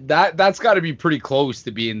 that's got to be pretty close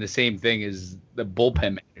to being the same thing as the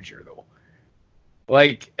bullpen manager, though.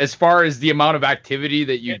 Like, as far as the amount of activity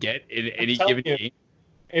that you get in any telling given you. game.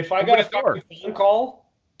 If I got a What fucking phone call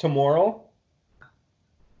tomorrow,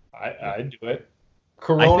 I'd do it.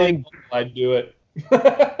 Corona, think- I'd do it.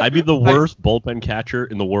 I'd be the worst bullpen catcher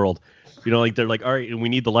in the world. Like they're like, all right, and we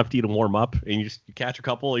need the lefty to warm up, and you catch a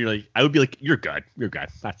couple. You're like, I would be like, you're good.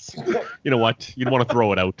 That's, you know what? You don't want to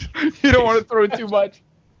throw it out. You don't want to throw too much.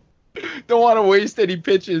 Don't want to waste any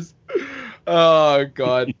pitches. Oh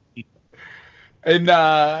God. And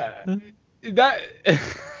that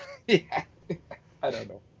yeah, I don't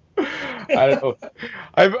know.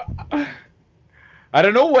 I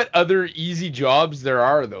don't know what other easy jobs there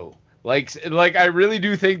are though. Like I really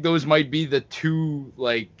do think those might be the two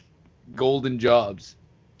like golden jobs.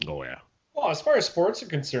 Oh yeah. Well, as far as sports are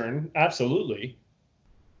concerned, absolutely.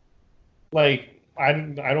 Like, I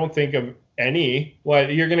don't think of any.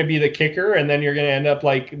 What, you're going to be the kicker, and then you're going to end up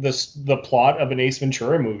like the plot of an Ace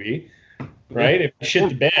Ventura movie, right? If you shit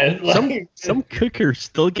the bed, like, Some kickers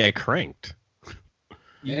still get cranked.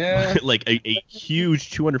 Yeah. Like a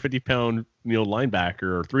huge 250-pound linebacker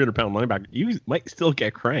or 300-pound linebacker, you might still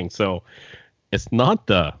get cranked. So it's not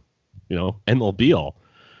the end all be all.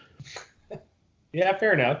 yeah,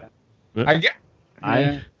 fair enough.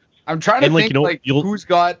 I'm trying to And, like, think you'll- who's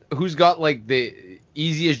got like the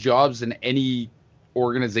easiest jobs in any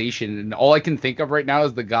organization, and all I can think of right now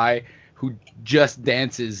is the guy who just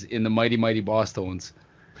dances in the Mighty Mighty Boss Tones.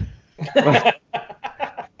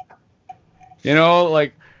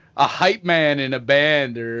 Like a hype man in a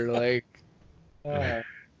band, or like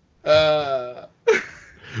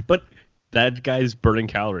But that guy's burning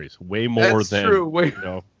calories way more That's than true. Way a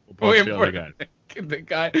bunch way of more other guys. the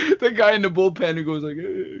guy in the bullpen who goes like,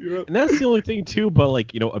 hey, you're up. And that's the only thing too. But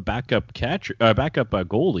like, you know, a backup catcher,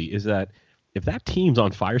 goalie is that if that team's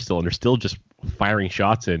on fire still and they're still just firing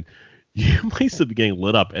shots in, you might still be getting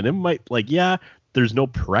lit up, and it might there's no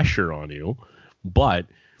pressure on you, but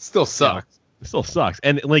Still sucks. it still sucks.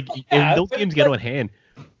 And like, and those games get out of hand.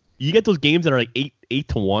 You get those games that are like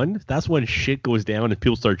 8-1. That's when shit goes down and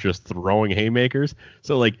people start just throwing haymakers.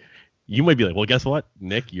 So like, you might be like, well, guess what,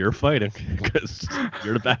 Nick, you're fighting because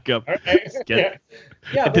you're the backup. Yeah,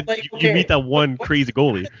 but like, you meet that one crazy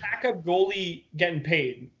goalie. Backup goalie getting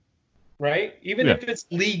paid, right? Even if it's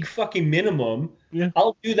league fucking minimum,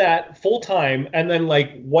 I'll do that full time and then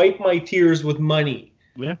like wipe my tears with money.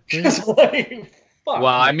 Yeah. Just like, fuck. Well,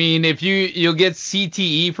 I mean, if you'll get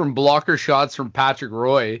CTE from blocker shots from Patrick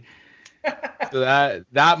Roy, so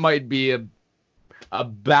that might be a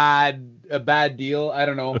bad deal. I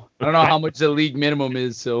don't know how much the league minimum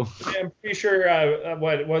is. So yeah, I'm pretty sure.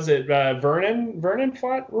 What was it? Vernon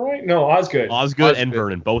fought Roy? No, Osgood. Osgood and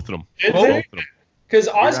Vernon, both of them. Did Both they? of them. Because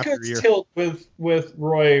after Osgood's year. tilt with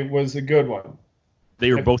Roy was a good one.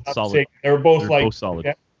 They were both I'm solid. mistaken. They were both both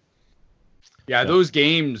solid. yeah, those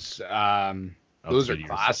games, those are good years.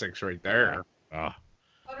 classics right there. I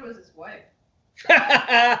thought it was his wife.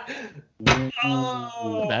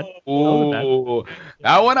 Oh. Bad. Oh,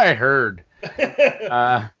 that one I heard.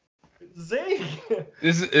 Zing.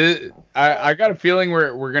 I got a feeling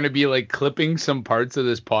we're gonna be like clipping some parts of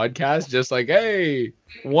this podcast, just like, hey,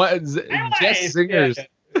 what Jess Singers.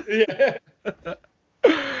 Yeah.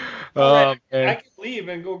 Man. I can leave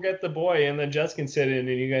and go get the boy, and then Jess can sit in,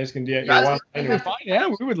 and you guys can do it. That's fine. Yeah,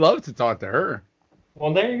 we would love to talk to her.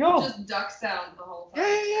 Well, there you go. Just duck sound the whole time.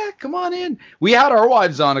 Yeah, come on in. We had our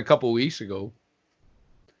wives on a couple weeks ago.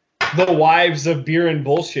 The wives of beer and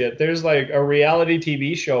bullshit. There's like a reality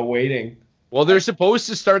TV show waiting. Well, they're supposed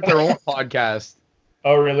to start their own podcast.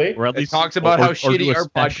 Oh, really? Or at It least talks about or how do shitty a our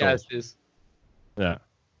special. podcast is. Yeah.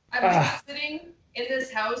 I've been sitting in this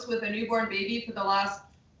house with a newborn baby for the last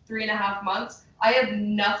 3.5 months. I have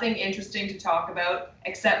nothing interesting to talk about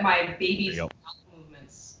except my baby's There you mouth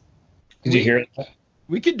movements. Did you hear that?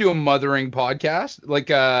 We could do a mothering podcast, like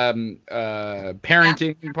parenting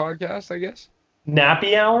podcast, I guess.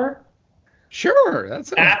 Nappy hour? Sure,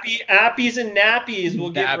 that's Appies and nappies will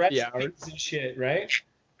get Nappy hour. recipes and shit, right?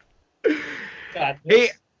 God, Hey,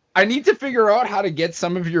 I need to figure out how to get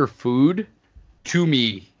some of your food to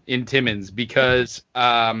me in Timmins because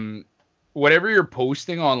whatever you're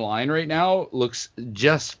posting online right now looks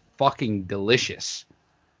just fucking delicious.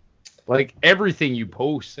 Like everything you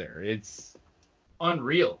post there, it's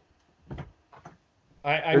unreal.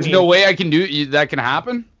 There's no way I can do that. Can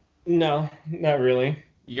happen? No, not really.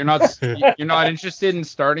 You're not interested in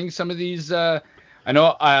starting some of these. I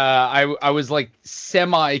know. I was like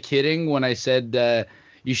semi kidding when I said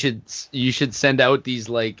you should send out these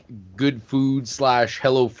like good food /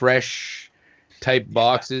 HelloFresh type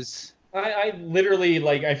boxes. I literally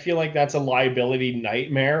like I feel like that's a liability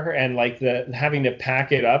nightmare, and like the having to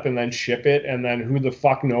pack it up and then ship it, and then who the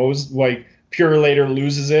fuck knows, like Purelator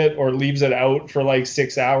loses it or leaves it out for like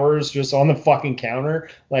 6 hours just on the fucking counter.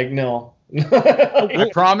 Like, no. I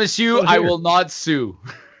promise you, I will not sue.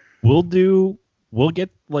 We'll get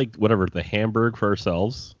like whatever, the hamburg for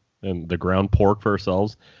ourselves and the ground pork for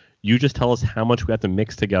ourselves. You just tell us how much we have to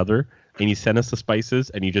mix together, and you send us the spices,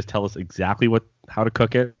 and you just tell us exactly how to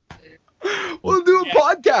cook it. We'll do a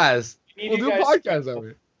podcast. You We'll do a guys podcast of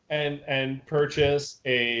it. and purchase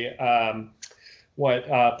a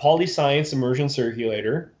Polyscience immersion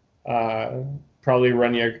circulator. Probably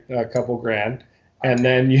run you a couple grand, and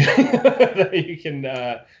then you you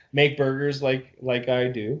can make burgers like I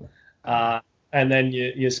do, and then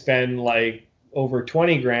you spend like over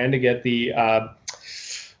 20 grand to get the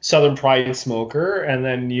Southern Pride smoker, and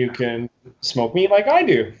then you can smoke meat like I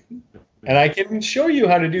do. And I can show you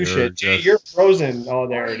how to do shit. just- You're frozen. Oh,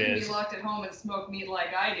 there Or it you can is. be locked at home and smoke meat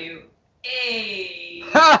like I do. Hey.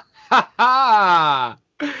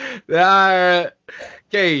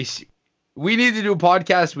 Okay, we need to do a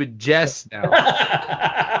podcast with Jess now.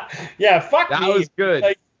 Yeah, fuck That me. was good.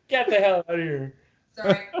 Like, get the hell out of here.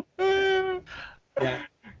 Sorry. Yeah.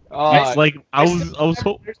 It's like I there's was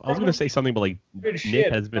gonna say something, but like Good Nick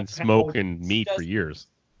shit. has been That's how smoking it meat for does- years.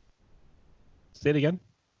 Say it again.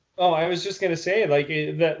 Oh, I was just gonna say, like,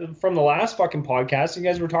 that from the last fucking podcast, you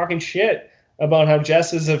guys were talking shit about how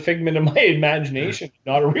Jess is a figment of my imagination,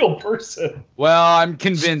 not a real person. Well, I'm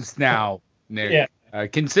convinced now, Nick. Yeah.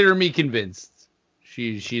 Consider me convinced.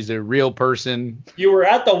 She's a real person. You were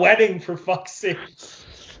at the wedding, for fuck's sake.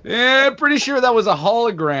 Yeah, pretty sure that was a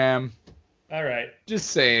hologram. All right.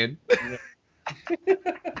 Just saying.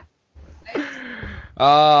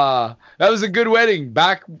 That was a good wedding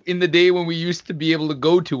back in the day when we used to be able to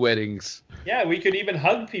go to weddings. Yeah, we could even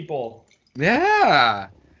hug people. Yeah.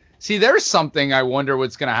 See, there's something I wonder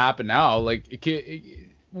what's going to happen now. Like,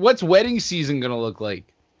 what's wedding season going to look like?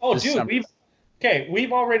 Oh, this dude, summer?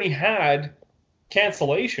 we've already had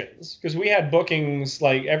cancellations because we had bookings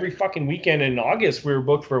like every fucking weekend in August. We were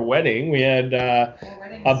booked for a wedding. We had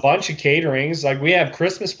a bunch of caterings. Like, we have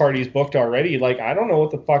Christmas parties booked already. Like, I don't know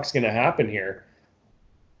what the fuck's going to happen here.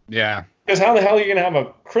 Yeah. Because how the hell are you going to have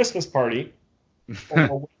a Christmas party or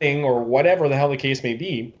a wedding or whatever the hell the case may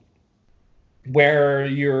be where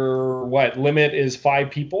your limit is 5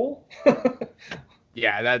 people?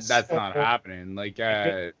 Yeah, that's not happening. Like,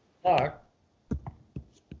 Fuck.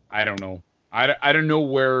 I don't know. I don't know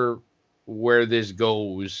where this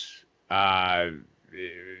goes.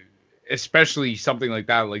 Especially something like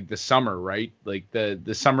that, like the summer, right? Like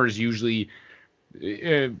the summer is usually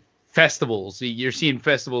festivals. You're seeing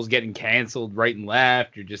festivals getting canceled right and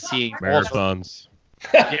left. You're just seeing Marathons.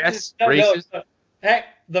 Yes, races. Heck,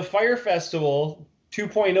 the Fire Festival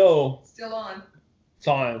 2.0 Still on. it's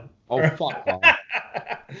on. Oh, fuck off.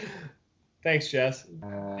 Thanks, Jess.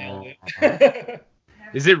 Nailed it.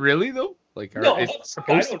 Is it really though? Like, No, is it I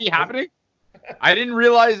supposed to don't be know. happening? I didn't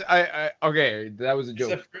realize. Okay, that was a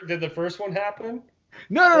joke. Did the first one happen?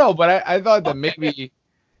 No. But I thought that maybe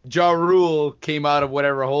Ja Rule came out of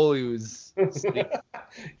whatever hole he was.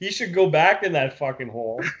 You should go back in that fucking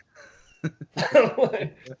hole.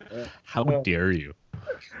 How dare you?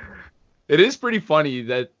 It is pretty funny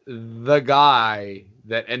that the guy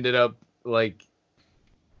that ended up like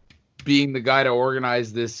being the guy to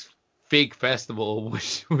organize this fake festival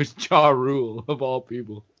was Ja Rule of all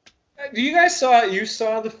people. Do you guys saw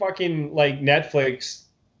the fucking like Netflix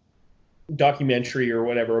documentary or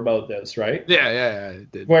whatever about this, right? Yeah,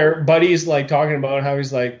 it did. Where Buddy's like talking about how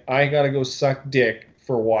he's like, I gotta go suck dick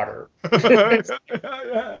for water.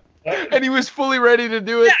 And he was fully ready to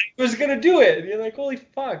do it. Yeah, he was gonna do it. You're like, holy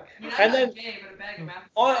fuck. I mean, And I'm then not gay, but a bag of apples.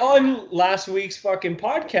 on last week's fucking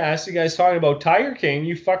podcast, you guys talking about Tiger King.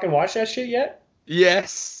 You fucking watched that shit yet?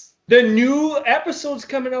 Yes. The new episode's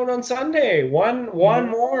coming out on Sunday. One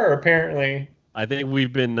more apparently. I think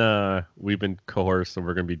we've been coerced, and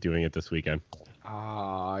we're gonna be doing it this weekend.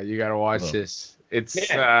 You gotta watch Oh. this. It's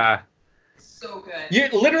So good.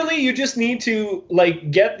 You just need to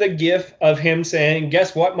like get the gif of him saying,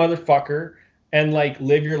 "Guess what, motherfucker," and like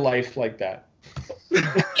live your life like that.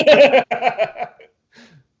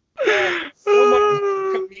 So much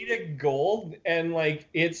comedic gold, and like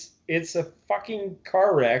it's a fucking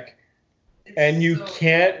car wreck, It's and you so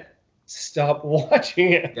can't good. stop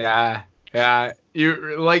watching it. yeah.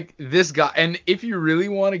 You're like this guy, and if you really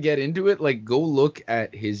want to get into it, like go look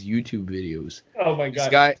at his YouTube videos. Oh my This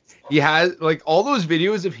god. guy, he has like all those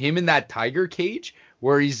videos of him in that tiger cage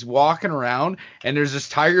where he's walking around and there's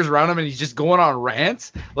just tigers around him and he's just going on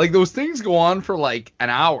rants. Like those things go on for like an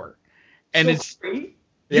hour, and So it's great.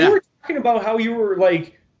 yeah. You were talking about how you were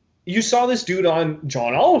like, you saw this dude on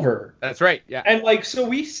John Oliver. That's right. Yeah. And like, so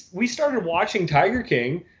we started watching Tiger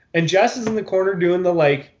King, and Jess is in the corner doing the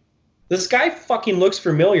like, this guy fucking looks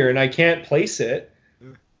familiar, and I can't place it.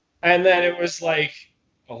 And then it was like,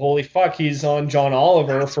 oh, holy fuck, he's on John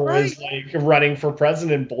Oliver That's for his like running for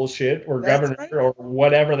president bullshit or That's governor right. or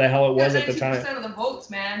whatever the hell it He was got at the time. 92% of the votes,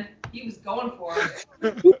 man. He was going for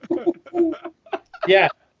it. Yeah.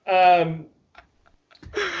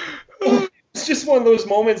 It's just one of those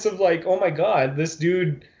moments of like, oh my god, this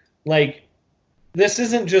dude, like, this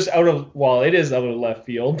isn't just it is out of left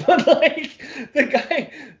field, but like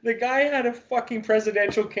the guy had a fucking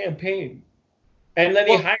presidential campaign, and then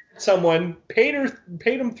he hired someone, paid him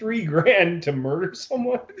 $3,000 to murder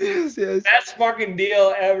someone. Yes. Best fucking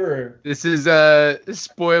deal ever. This is a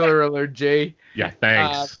spoiler alert, Jay. Yeah,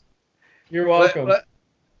 thanks. You're welcome.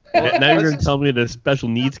 Now you're gonna tell me the special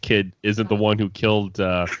needs kid isn't the one who killed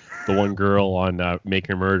the one girl on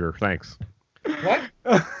Making a Murder. Thanks. What?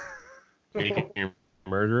 Making a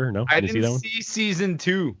Murder? No, I didn't see that didn't one. see season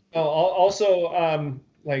 2. Oh, also,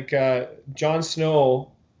 like Jon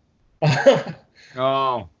Snow.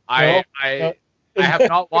 Oh, I have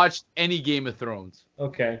not watched any Game of Thrones.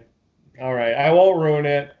 Okay. All right. I won't ruin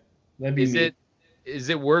it. That'd be mean. Is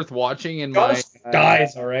it worth watching in Jon my Snow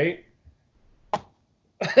dies, all right?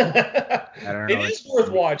 don't know. It is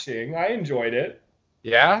worth watching. I enjoyed it.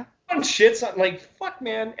 Yeah? Everyone shits on, like, fuck,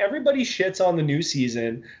 man. Everybody shits on the new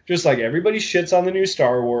season, just like everybody shits on the new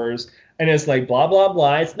Star Wars. And it's like, blah, blah,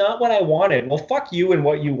 blah. It's not what I wanted. Well, fuck you and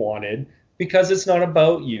what you wanted, because it's not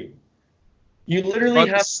about you. You literally About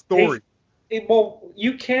the have story. well,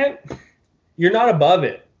 you can't. You're not above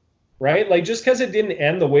it. right? Like, just because it didn't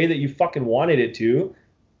end the way that you fucking wanted it to,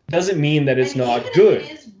 doesn't mean that it's And not even good. If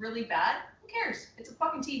it is really bad, who cares? It's a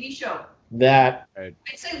fucking TV show. That. I'd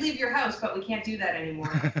say leave your house, but we can't do that anymore.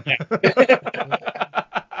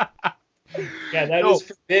 Yeah, that is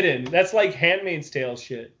forbidden. That's like Handmaid's Tale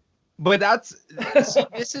shit. But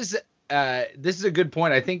this is a good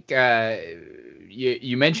point. I think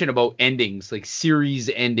you mentioned about endings, like series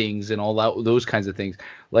endings and all that, those kinds of things.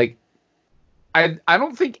 Like, I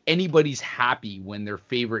don't think anybody's happy when their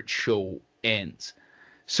favorite show ends.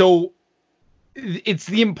 So it's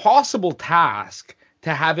the impossible task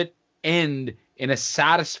to have it end in a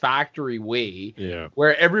satisfactory way,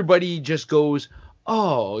 where everybody just goes,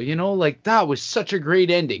 oh, like that was such a great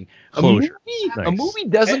ending. Closure. A movie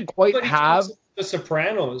doesn't quite have The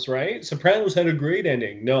Sopranos, right? Sopranos had a great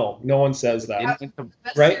ending. No one says that. The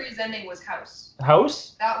best Right? series ending was House.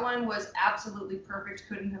 House? That one was absolutely perfect.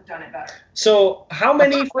 Couldn't have done it better. So how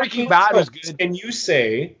many Breaking fucking Bad was shows good. can you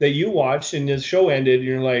say that you watched and the show ended and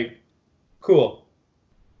you're like, cool?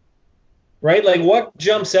 Right? Like, what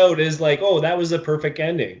jumps out is like, oh, that was a perfect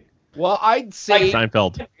ending. Well, I'd say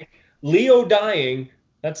Seinfeld. Leo dying,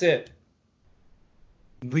 that's it.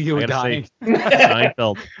 Leo I gotta dying.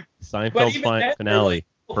 Seinfeld. But Seinfeld's even then, finale. you're like,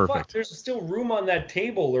 oh, fuck, Perfect. there's still room on that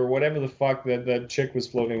table or whatever the fuck that chick was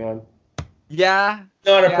floating on. Yeah.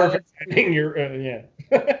 Not a Yeah, perfect ending. You're yeah.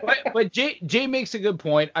 But Jay makes a good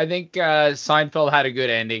point. I think Seinfeld had a good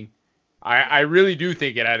ending. I really do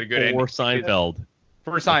think it had a good ending. For Seinfeld.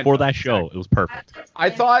 For Seinfeld. For that show, it was perfect. I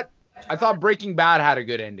thought Breaking Bad had a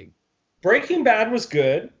good ending. Breaking Bad was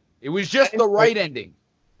good. It was just the right ending.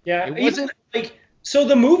 Yeah, It even, wasn't- like, so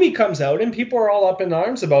the movie comes out and people are all up in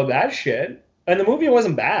arms about that shit, and the movie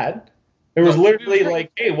wasn't bad. It was No, literally it was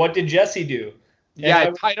like, hey, what did Jesse do? And Yeah, I it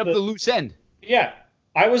was tied up the loose end. Yeah,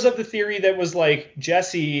 I was of the theory that was like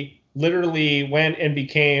Jesse literally went and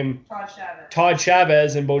became Todd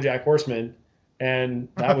Chavez in BoJack Horseman, and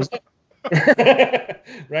that was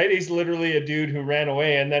right. He's literally a dude who ran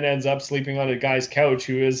away and then ends up sleeping on a guy's couch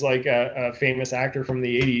who is like a famous actor from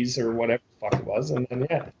the 80s or whatever the fuck it was, and then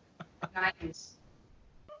 90s.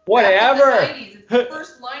 Whatever. The 90s. It's the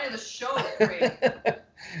first line of the show. It's great.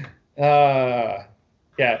 Yeah.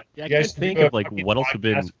 Yeah, I You can't should think do a of like fucking what else would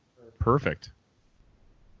have been podcast. perfect.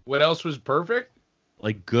 What else was perfect?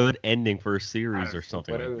 Like good ending for a series or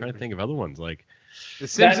something. What I'm other- trying to think of other ones. Like The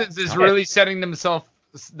Simpsons is really setting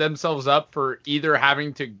themselves up for either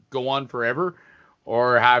having to go on forever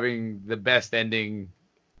or having the best ending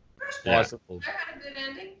Yeah. possible. They had a good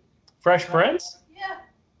ending. Fresh Prince.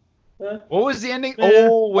 Yeah. What was the ending? Yeah.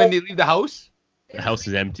 Oh, when they leave the house? the house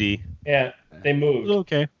is empty. Yeah, they It was moved.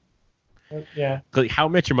 okay. Yeah. Like How I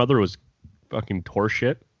Met Your Mother was fucking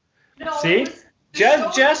horseshit. No, See? it was, the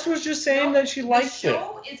show- Jess was just saying that she likes the it.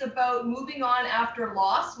 show is about moving on after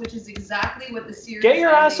loss, which is exactly what the series. Get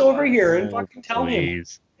your ass ending over was. here and fucking tell him.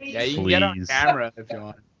 Please. Yeah, you can get on Please. camera if you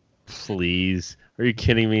want. Please. Are you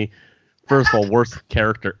kidding me? First of all, worst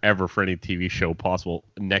character ever for any TV show possible,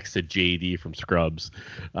 next to JD from Scrubs.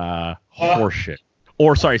 Horseshit.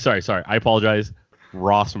 Or sorry. I apologize.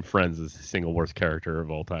 Ross from Friends is the single worst character of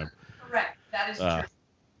all time. Correct. That is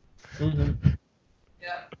true. Mhm.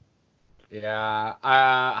 Yeah. Yeah.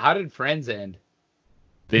 How did Friends end?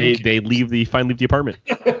 They finally leave the apartment.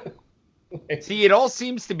 See, it all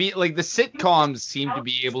seems to be like the sitcoms seem to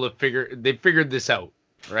be able to they figured this out,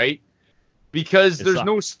 right? Because It there's sucks.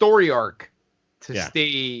 no story arc to Yeah.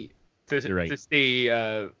 stay You're right. to stay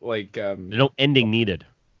There's no ending needed.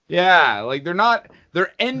 yeah, like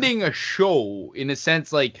they're ending a show in a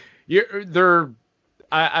sense like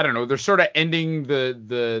I don't know, they're sort of ending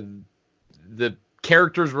the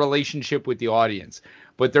character's relationship with the audience,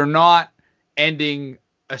 but they're not ending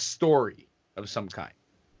a story of some kind.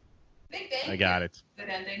 Big Bang. I got it. Good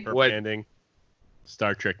ending. Perfect What- ending.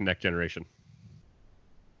 Star Trek Next Generation.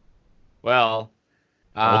 Well,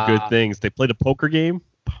 All good things. They played a poker game.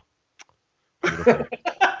 Beautiful.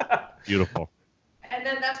 Beautiful. And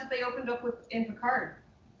then that's what they opened up with in Picard.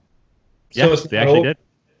 So Yeah, it's they not actually over. did.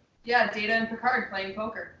 Yeah, Data and Picard playing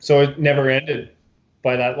poker. So it never ended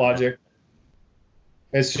by that logic.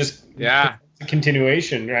 It's just Yeah. a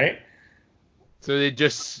continuation, right? So they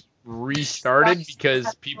just restarted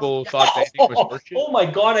because people thought the ending was horseshit? Oh my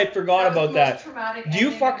god, I forgot That was about the that. most traumatic Do you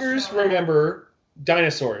ending of the fuckers show. remember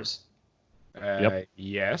dinosaurs? Yep.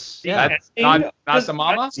 Yes. Yeah. That's And- not the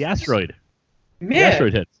mama? The asteroid. The Man,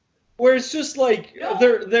 asteroid hits. where it's just like No,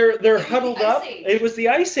 they're it was huddled the up. Ice Age. It was the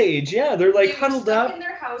Ice Age. Yeah, they're like They were huddled stuck up. in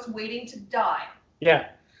their house waiting to die. Yeah.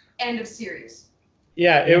 End of series.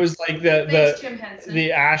 Yeah, it was like Thanks, Jim Henson.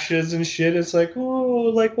 the ashes and shit. It's like,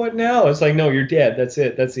 oh, like what now? It's like, no, you're dead. That's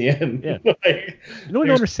it. That's the end. Yeah. Like, You know what I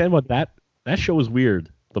don't understand about that? That show is weird.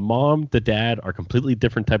 The mom, the dad are completely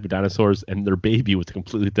different type of dinosaurs, and their baby was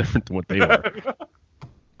completely different than what they were.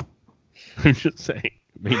 I'm just saying.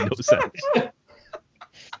 It made no sense.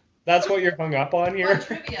 that's what you're hung up on Fun here.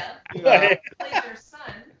 trivia. Yeah. Played their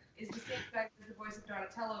son is the same guy as the voice of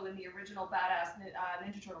Donatello in the original badass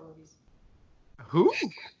Ninja Turtle movies. Who?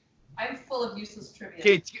 I'm full of useless trivia.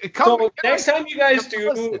 Okay, So next time you guys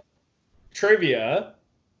do trivia,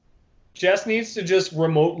 Jess needs to just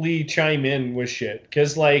remotely chime in with shit,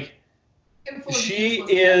 because like I'm full of she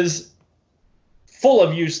useless is full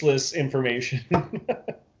of useless information.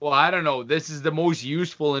 Well, I don't know. This is the most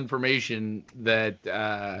useful information that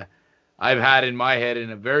I've had in my head in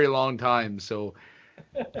a very long time. So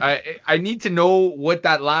I need to know what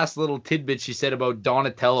that last little tidbit she said about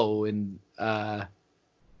Donatello in the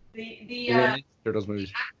Ninja Turtles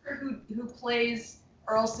movies. actor who plays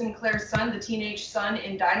Earl Sinclair's son, the teenage son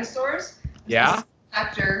in Dinosaurs. is Yeah? the same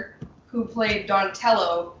actor who played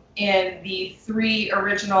Donatello in the 3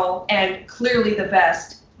 original and clearly the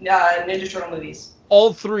best Ninja Turtle movies.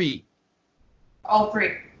 All three. All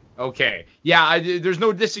 3. Okay. Yeah, there's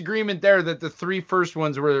no disagreement there that the 3 first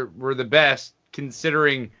ones were the best,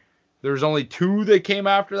 considering there's only 2 that came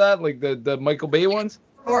after that, like the Michael Bay ones.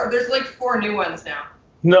 There's like 4 new ones now.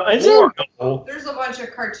 No, is there? No. There's a bunch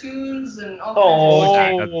of cartoons and all Oh,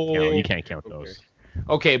 kinds of That doesn't count. You can't count those.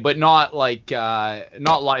 Okay, but not like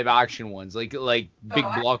not live action ones, like big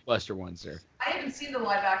I- blockbuster ones there. I haven't seen the new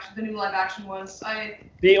live action ones.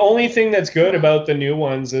 The only thing that's good about the new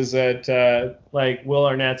ones is that like Will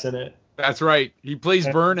Arnett's in it. That's right. He plays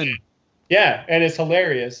Vernon. Yeah, and it's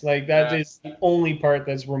hilarious. Like that Yeah. is the only part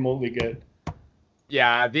that's remotely good.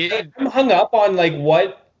 Yeah, I'm hung up on like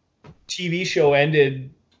what TV show ended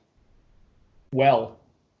well.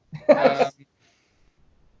 I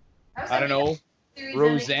was don't know. Series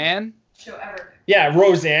Roseanne. show ever. Yeah,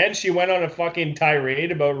 Roseanne. She went on a fucking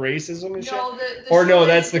tirade about racism and shit. No, the Or show no, ended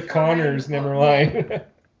that's the before Connors. Ryan- Never mind.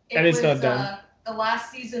 It And it's was, not done. The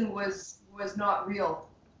last season was not real.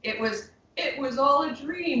 It was all a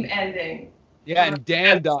dream ending. Yeah, and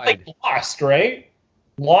Dan It's died. like Lost, right?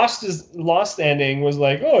 Lost ending was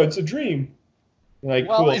like, oh, it's a dream. Like,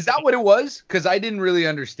 Well, cool. is that what it was? Because I didn't really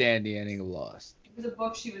understand the ending of Lost. It was a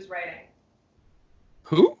book she was writing.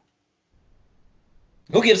 Who?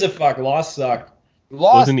 Who gives a fuck? Lost sucked.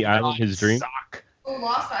 Lost. Wasn't the island did his dream? Suck. Oh,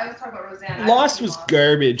 Lost. I was talking about Roseanne. I Lost haven't was seen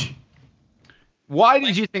garbage. Why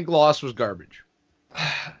did you think Lost was garbage?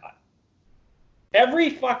 Every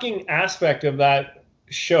fucking aspect of that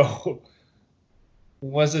show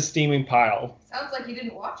was a steaming pile. Sounds like you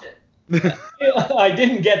didn't watch it. I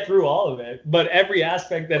didn't get through all of it, but every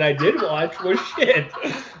aspect that I did watch was shit.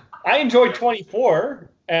 I enjoyed 24,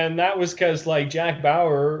 and that was because like Jack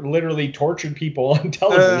Bauer literally tortured people on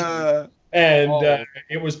television, and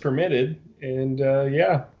it was permitted, and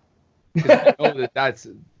yeah. That's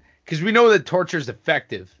because we know that torture is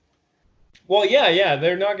effective. Well, yeah,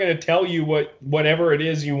 they're not going to tell you whatever it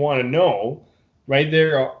is you want to know, right?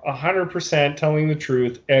 They're 100% telling the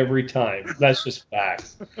truth every time. That's just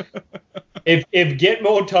facts. If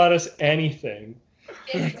Gitmo taught us anything,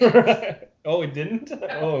 oh, it didn't?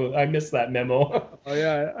 Oh, I missed that memo. Oh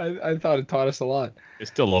yeah, I thought it taught us a lot.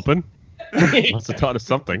 It's still open. Must have taught us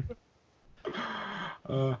something.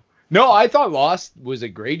 No, I thought Lost was a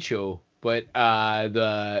great show, but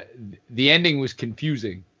the ending was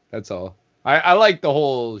confusing. That's all. I like the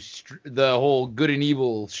whole good and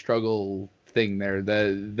evil struggle thing there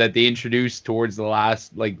that they introduced towards the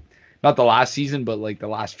last, like, not the last season, but like the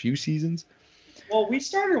last few seasons. Well, we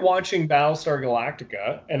started watching Battlestar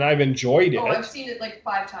Galactica, and I've enjoyed it. Oh, I've seen it like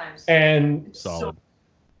 5 times. And It's Solid.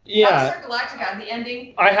 yeah, Battlestar Galactica, the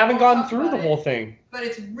ending. I haven't we'll gone talk through about the it, whole thing. But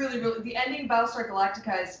it's really, the ending of Battlestar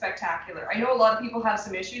Galactica is spectacular. I know a lot of people have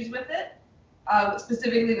some issues with it,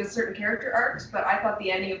 specifically with certain character arcs, but I thought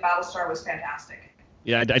the ending of Battlestar was fantastic.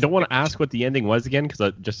 Yeah, I don't want to ask what the ending was again,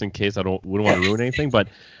 because just in case wouldn't want to ruin anything. But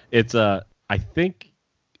it's I think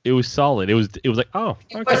it was solid. It was like, oh,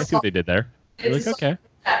 okay, I see what they did there. It's Like, okay.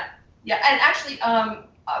 Yeah, and actually,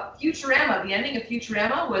 Futurama, the ending of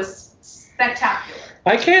Futurama was spectacular.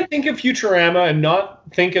 I can't think of Futurama and not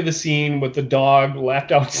think of the scene with the dog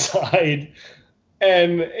left outside.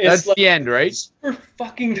 And it's That's like the end, right? super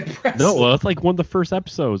fucking depressing. No, well, it's like one of the first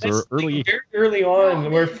episodes That's or early. like very early on No,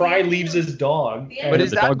 where the Fry ending leaves of- his dog. the and- But and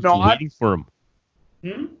is the that dog's not- waiting for him.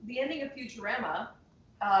 The ending of Futurama,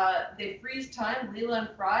 they freeze time, Leela and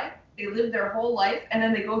Fry, they live their whole life, and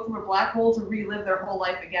then they go through a black hole to relive their whole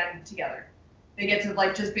life again together. They get to,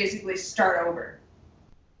 like, just basically start over.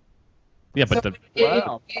 Yeah, but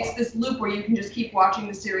So it's this loop where you can just keep watching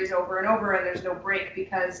the series over and over, and there's no break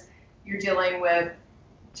because you're dealing with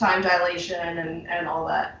time dilation and all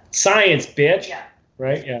that. Science, bitch. Yeah.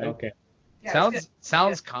 Right? Yeah, okay. Yeah, it's good.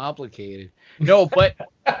 Sounds complicated. No, but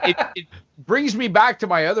it brings me back to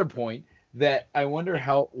my other point that I wonder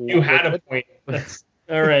how You had a point.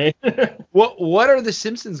 All right. what are the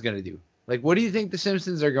Simpsons gonna do? Like, what do you think the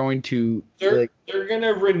Simpsons are going to? They're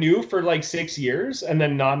gonna renew for like 6 years and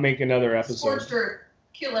then not make another episode. Scorched Earth,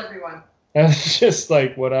 kill everyone. That's just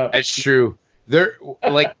like, what up? That's true. They're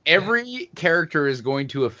like every character is going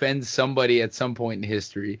to offend somebody at some point in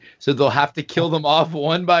history, so they'll have to kill them off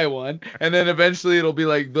one by one, and then eventually it'll be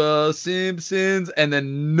like the Simpsons, and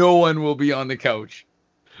then no one will be on the couch.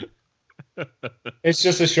 It's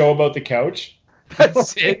just a show about the couch.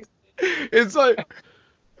 That's it. It's like,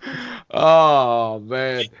 oh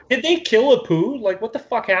man. Did they kill Apu? Like, what the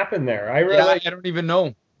fuck happened there? I really I don't even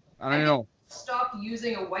know. I don't know. Stopped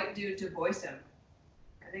using a white dude to voice him.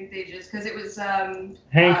 I think they just because it was Hank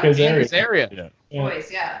Azaria. Yeah.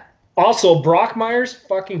 voice, yeah. Also, Brockmeyer's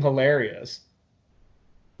fucking hilarious.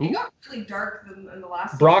 He got really dark in the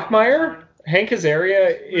last. Brockmeyer? Hank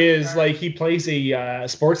Azaria is like, he plays a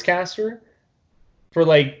sportscaster for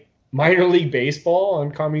like minor league baseball on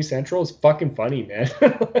Comedy Central. It's fucking funny, man.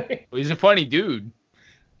 Well, he's a funny dude.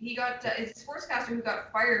 He got it's a sportscaster who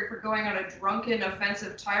got fired for going on a drunken,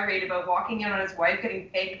 offensive tirade about walking in on his wife getting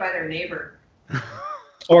pegged by their neighbor.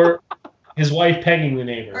 Or his wife pegging the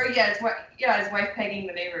neighbor. Or his wife pegging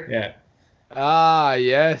the neighbor. Yeah, Ah,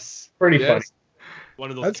 yes. pretty Yes. one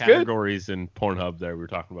of those That's good. categories in Pornhub that we were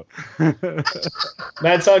talking about. funny.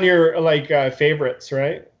 That's on your like favorites,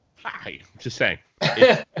 right? Hi, just saying.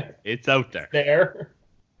 It's out there. There.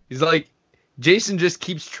 He's like, Jason just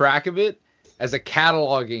keeps track of it as a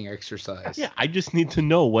cataloging exercise. Yeah, I just need to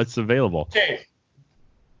know what's available. Okay.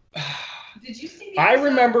 Did you see the I episode?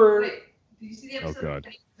 remember- Wait, did you see the episode God. of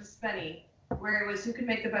Kenny vs. Spenny where it was who could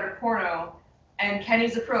make the better porno? And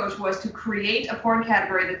Kenny's approach was to create a porn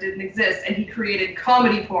category that didn't exist, and he created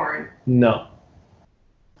comedy porn. No.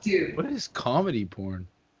 Dude, What is comedy porn?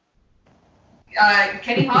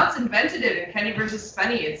 Kenny Hotz invented it in Kenny vs.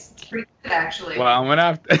 Spenny. It's pretty good, actually. Well, I'm gonna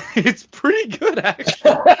have to. It's pretty good,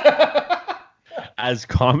 actually. As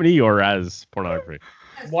comedy or as pornography?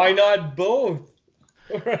 Why not both?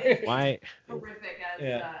 Right? Why? Horrific as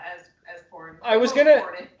Yeah. as porn. I was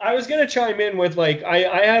gonna chime in with like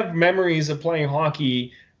I have memories of playing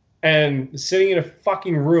hockey and sitting in a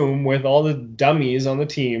fucking room with all the dummies on the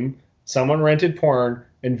team. Someone rented porn,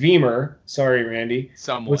 and Veemer, sorry Randy,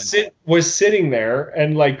 Someone. was sitting there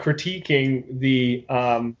and like critiquing the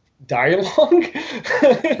dialogue.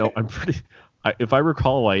 No, I'm pretty. If I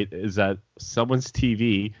recall right, is that someone's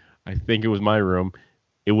TV? I think it was my room.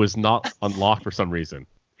 It was not unlocked for some reason.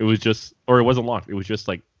 It was just, or it wasn't locked. It was just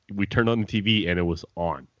like we turned on the TV and it was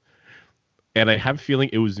on. And I have a feeling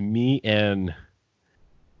it was me and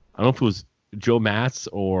I don't know if it was Joe Matz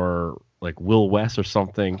or like Will West or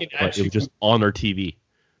something, but it was just on our TV.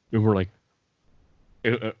 And we're like,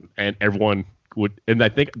 and everyone would, and I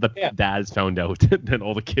think the dads found out. Then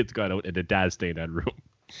all the kids got out, and the dads stayed in that room.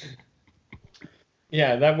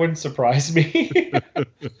 Yeah, that wouldn't surprise me.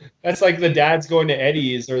 That's like the dads going to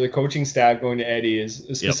Eddie's or the coaching staff going to Eddie's,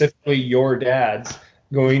 specifically your dads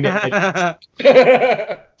going to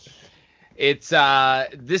Eddie's. It's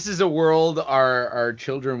this is a world our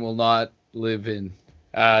children will not live in.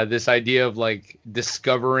 This idea of like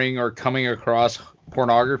discovering or coming across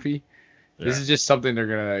pornography. Yeah. This is just something they're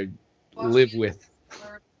gonna live with.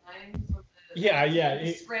 Yeah.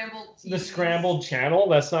 The scrambled channel,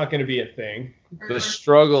 that's not going to be a thing. The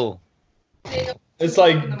struggle. It's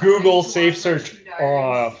like Google safe search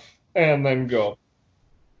off and then go.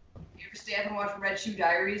 You ever stay up and watch Red Shoe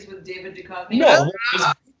Diaries with David Duchovny? No,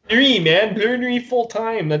 Blue Nuit full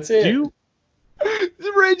time. That's it.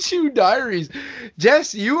 The Red Shoe Diaries.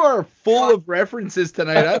 Jess, you are full of references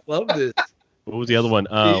tonight. I love this. What was the other one?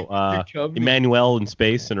 Oh, Emmanuel in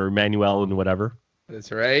space or Emmanuel and whatever.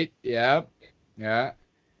 That's right. Yeah.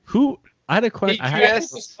 Who? I had a question. I had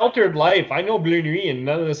Sheltered Life. I know Blue Nuit and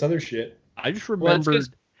none of this other shit. I just remembered.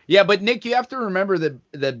 Yeah, but Nick, you have to remember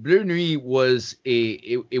that Blue Nuit was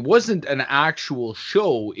it wasn't an actual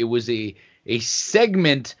show. It was a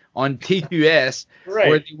segment on TQS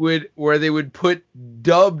right. where they would put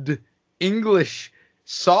dubbed English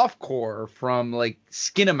softcore from like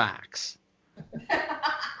Skinamax.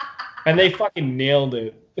 And they fucking nailed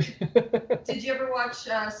it. Did you ever watch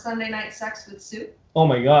Sunday Night Sex with Sue? Oh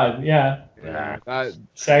my god, yeah.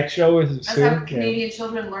 Sex show with Sue. That's how Canadian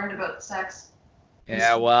children learned about sex.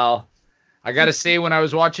 Yeah, well, I gotta say, when I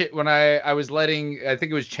was watching, when I was letting, I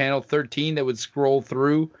think it was channel 13 that would scroll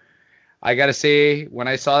through. I gotta say, when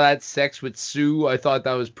I saw that Sex with Sue, I thought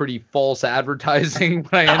that was pretty false advertising.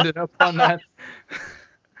 When I ended up on that,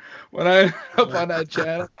 when I ended up on that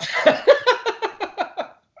channel,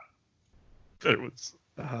 It was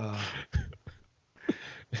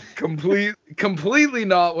completely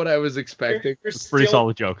not what I was expecting. You're it's a pretty still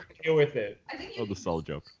solid joke. okay with it. I think Oh, you the solid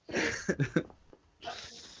joke.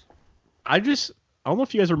 I don't know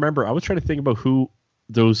if you guys remember. I was trying to think about who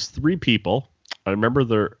those three people. I remember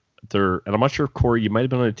their, and I'm not sure if Corey, you might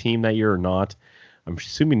have been on a team that year or not. I'm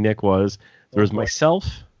assuming Nick was. There was myself.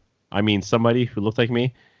 I mean, somebody who looked like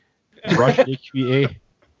me, Rush HVA,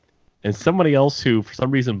 and somebody else who, for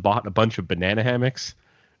some reason, bought a bunch of banana hammocks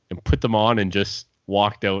and put them on and just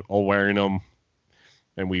walked out all wearing them.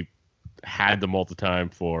 And we had them all the time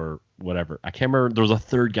for whatever. I can't remember. There was a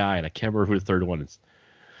third guy, and I can't remember who the third one is.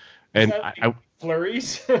 And Is that I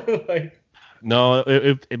flurries? Like, no,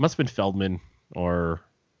 it must have been Feldman or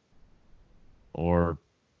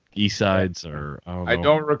East Sides or I don't know. I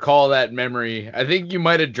don't recall that memory. I think you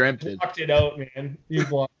might have dreamt it. blocked it out, man. You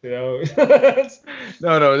blocked it out.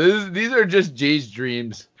 No, these are just Jay's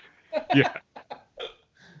dreams. Yeah.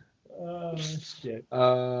 Oh shit.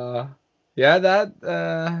 Yeah,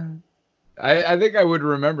 that. I think I would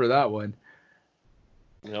remember that one.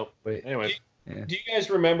 Nope. Wait. Anyway. Yeah. Do you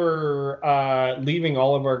guys remember leaving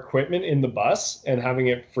all of our equipment in the bus and having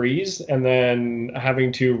it freeze, and then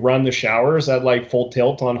having to run the showers at like full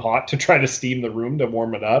tilt on hot to try to steam the room to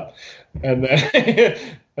warm it up, and then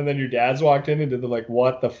and then your dad's walked in and did the like,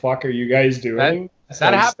 what the fuck are you guys doing?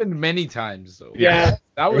 That happened many times though. Yeah.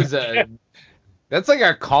 That was that's like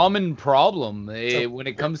a common problem when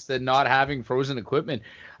it comes to not having frozen equipment.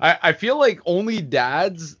 I feel like only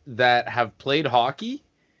dads that have played hockey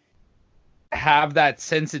have that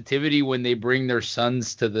sensitivity when they bring their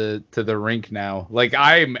sons to the rink now. Like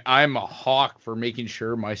I'm a hawk for making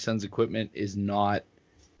sure my son's equipment is not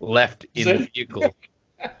left in the vehicle.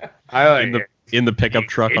 I like in the pickup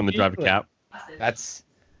truck on the driver cap. That's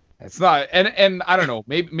not, and I don't know,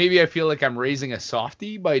 maybe I feel like I'm raising a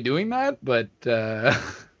softie by doing that, but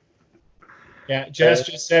Yeah, Jess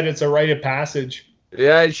just said it's a rite of passage.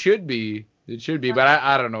 yeah, it should be, but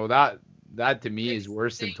I don't know, that to me is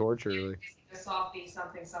worse than torture. Like, a softie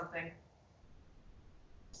something.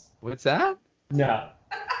 what's that? No.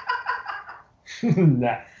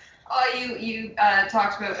 Nah. Oh, you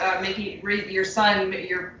talked about making your son.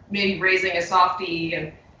 You're maybe raising a softie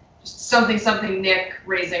and just something. Nick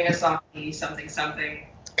raising a softie something.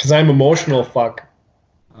 Because I'm emotional, fuck.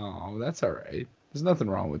 Oh, that's all right. There's nothing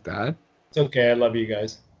wrong with that. It's okay. I love you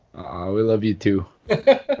guys. We love you too.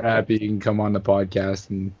 We're happy you can come on the podcast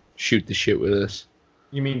and shoot the shit with us.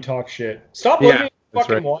 You mean talk shit? Stop Yeah, looking at your that's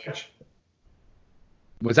fucking right. watch.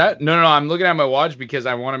 Was that? No, I'm looking at my watch because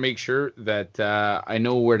I want to make sure that I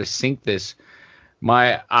know where to sync this.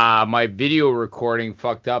 My video recording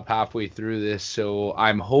fucked up halfway through this, so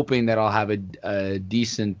I'm hoping that I'll have a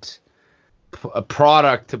decent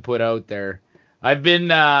product to put out there. I've been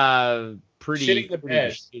pretty Shitting the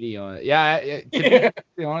bed. shitty on it. Yeah, to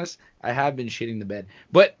be honest, I have been shitting the bed.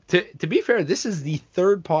 But to be fair, this is the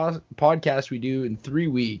third podcast we do in 3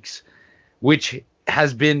 weeks, which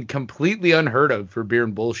has been completely unheard of for Beer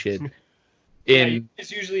and Bullshit. You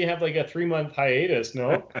just usually have like a 3-month hiatus,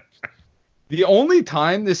 no? The only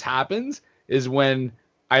time this happens is when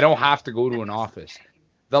I don't have to go to an office.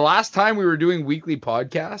 The last time we were doing weekly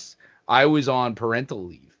podcasts, I was on parental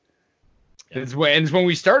leave. It's when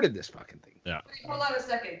we started this fucking thing. Yeah. Wait, hold on a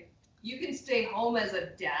second. You can stay home as a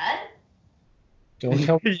dad? Don't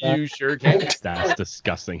tell me that. You sure can. That's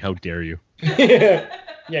disgusting. How dare you?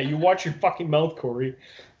 Yeah, you watch your fucking mouth, Corey.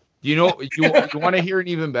 You want to hear an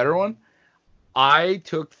even better one? I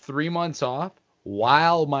took 3 months off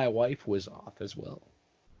while my wife was off as well.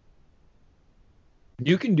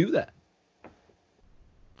 You can do that.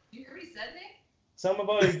 You hear what he said, Nick? Some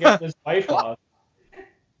about to get this wife off.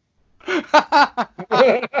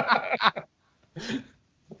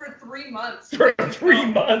 For 3 months. For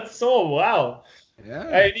 3 months. Oh wow. Yeah.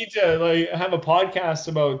 I need to like have a podcast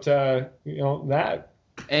about that.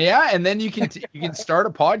 And then you can start a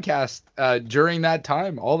podcast during that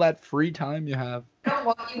time, all that free time you have. I don't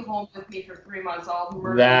want you home with me for 3 months. I'll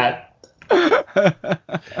murder That.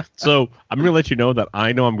 So I'm going to let you know that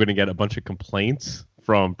I know I'm going to get a bunch of complaints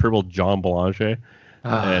from Purple John Belanger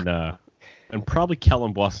and probably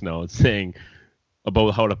Kellen Boissneau saying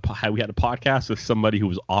about how we had a podcast with somebody who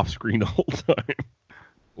was off screen the whole time.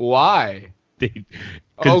 Why?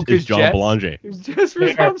 Because it's John Jess- Belanger. It's just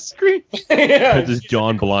for off screen. Yeah, Because it's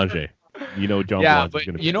John Belanger. You know, John. Yeah, Blanche is but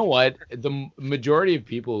gonna you know what? The majority of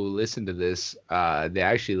people who listen to this, they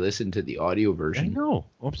actually listen to the audio I version. know.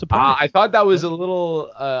 I'm surprised. I thought that was a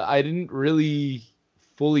little. I didn't really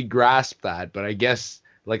fully grasp that, but I guess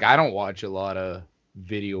like I don't watch a lot of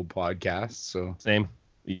video podcasts, so Same.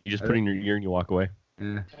 You just put it in your ear and you walk away.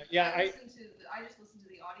 Yeah, I just listen to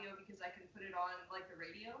the audio because I can put it on like the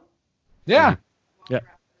radio. yeah. Yeah.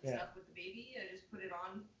 And stuff with the baby, I just put it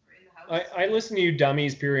on in the house. I listen to you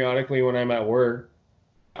dummies periodically when I'm at work.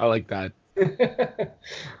 I like that.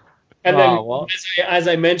 And then, well. as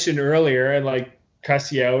I mentioned earlier, I like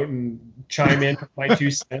cuss you out and chime in with my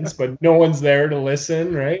 2 cents, but no one's there to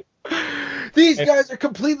listen, right? These guys are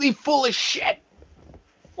completely full of shit.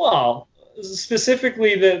 Well,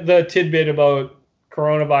 specifically the tidbit about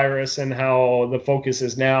coronavirus and how the focus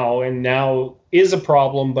is now, and now is a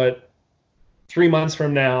problem, but 3 months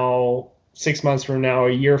from now, 6 months from now,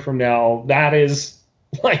 a year from now, that is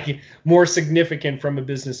like more significant from a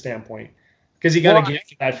business standpoint. Because you got to get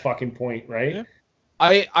to that fucking point, right? Yeah.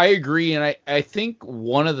 I agree, and I think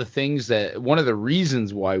one of the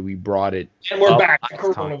reasons why we brought it. And we're up back to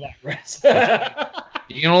last time. coronavirus.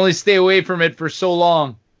 You can only stay away from it for so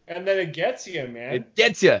long. And then it gets you, man. It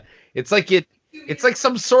gets you. It's like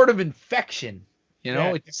some sort of infection. You know,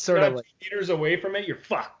 Yeah, it's sort of like meters away from it, you're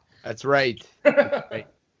fucked. that's right. Right.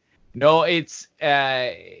 No, it's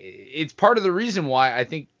part of the reason why I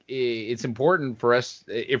think it's important for us,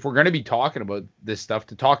 if we're going to be talking about this stuff,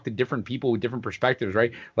 to talk to different people with different perspectives,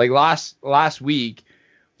 right? Like last week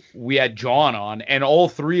we had John on, and all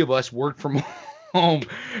three of us worked from home.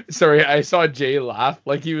 Sorry, I saw Jay laugh,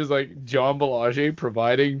 like he was like John Belanger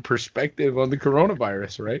providing perspective on the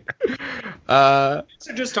coronavirus, right?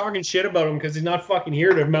 So just talking shit about him because he's not fucking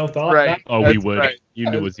here to mouth off. Right. Oh, we That's would. right. You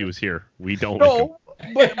knew as he was here. We don't. like him. No,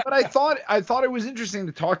 but I thought it was interesting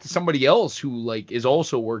to talk to somebody else who like is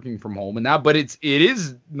also working from home and that. But it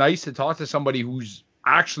is nice to talk to somebody who's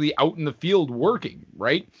actually out in the field working,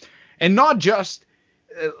 right? And not just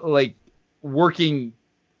like working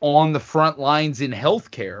on the front lines in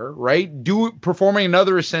healthcare, right? Performing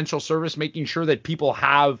another essential service, making sure that people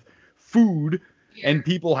have food and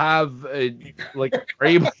people have like are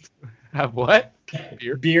able to have what?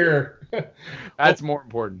 Beer. That's more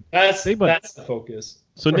important. That's Hey, but- the focus.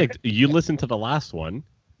 So Nick, you listened to the last one,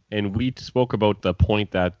 and we spoke about the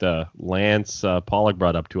point that Lance Pollock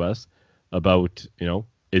brought up to us about,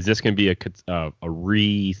 is this going to be a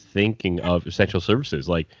rethinking of essential services?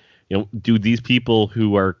 Like, do these people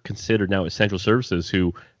who are considered now essential services,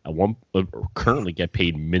 who currently get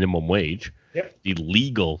paid minimum wage, Yep. the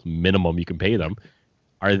legal minimum you can pay them,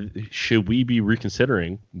 should we be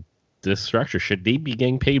reconsidering this structure? Should they be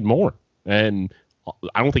getting paid more? And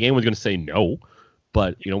I don't think anyone's going to say no.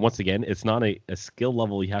 But, once again, it's not a skill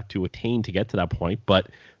level you have to attain to get to that point, but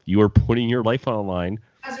you are putting your life on the line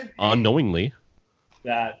unknowingly.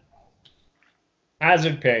 That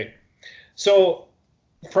hazard pay. So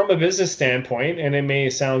from a business standpoint, and it may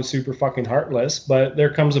sound super fucking heartless, but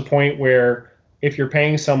there comes a point where if you're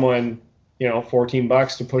paying someone,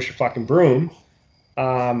 $14 to push a fucking broom,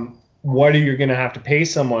 what are you going to have to pay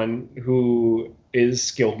someone who is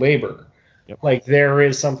skilled labor? Yep. Like, there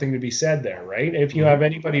is something to be said there, right? If you have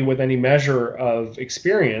anybody with any measure of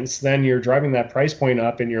experience, then you're driving that price point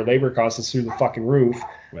up and your labor cost is through the fucking roof.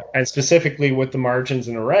 Right. And specifically with the margins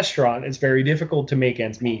in a restaurant, it's very difficult to make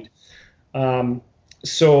ends meet.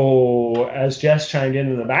 So as Jess chimed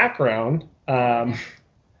in the background,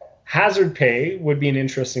 hazard pay would be an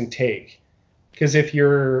interesting take. Because if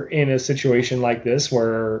you're in a situation like this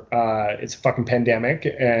where it's a fucking pandemic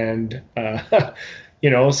and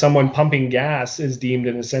someone pumping gas is deemed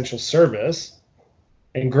an essential service,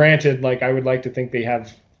 and granted, like, I would like to think they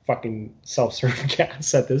have fucking self-serve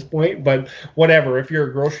gas at this point, but whatever. If you're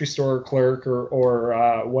a grocery store clerk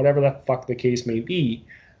or whatever the fuck the case may be,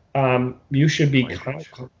 you should be.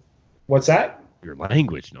 What's that? Your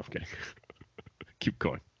language. No, I'm kidding. Keep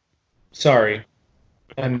going. Sorry,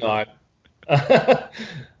 I'm not. But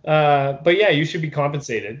yeah, you should be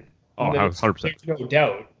compensated. Oh, 100%. No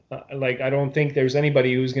doubt. Like, I don't think there's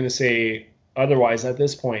anybody who's going to say otherwise at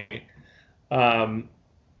this point. But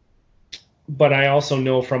I also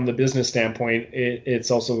know from the business standpoint,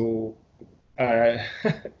 it's also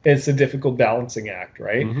it's a difficult balancing act,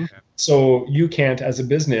 right? Mm-hmm. So you can't, as a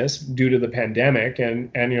business, due to the pandemic,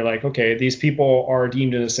 and you're like, okay, these people are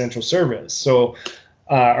deemed an essential service. So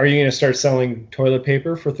are you going to start selling toilet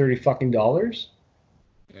paper for $30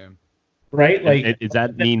 Yeah. right? Like, does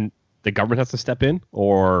that mean the government has to step in,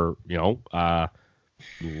 or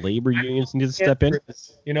labor unions need to step in?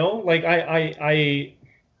 like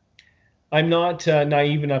I'm not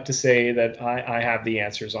naive enough to say that I have the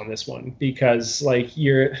answers on this one because, like,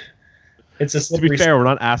 it's a To slippery. be fair, we're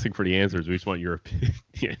not asking for the answers. We just want your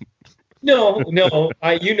opinion. No,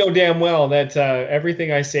 you know damn well that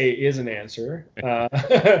everything I say is an answer.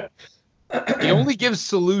 He only gives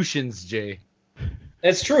solutions, Jay.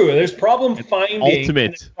 That's true. There's problem finding,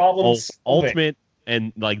 Ultimate, and problem solving. ultimate,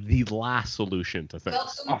 and like the last solution to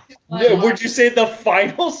things. Yeah, would you say the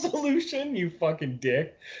final solution? You fucking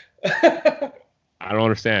dick. I don't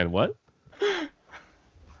understand what.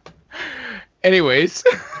 Anyways,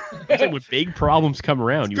 It's like when big problems come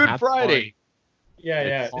around, you Good have Friday.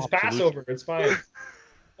 Yeah, It's it's top Passover. It's fine.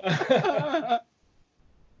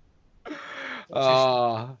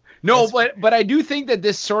 No, but I do think that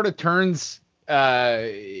this sort of turns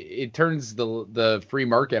it turns the free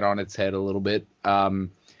market on its head a little bit. I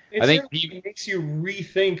think it makes you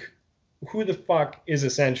rethink who the fuck is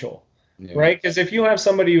essential, Yeah. right? Because if you have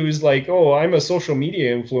somebody who's like, "Oh, I'm a social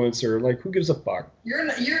media influencer," like, who gives a fuck,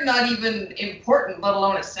 You're not even important, let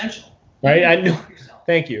alone essential. right? I know. Yourself.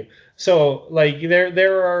 Thank you. So, like,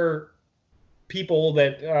 there are people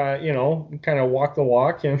that kind of walk the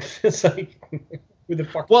walk, and it's like, who the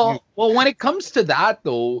fuck? are you? Well, when it comes to that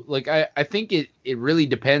though, like I think it really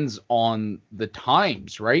depends on the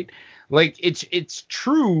times, right? Like it's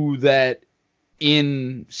true that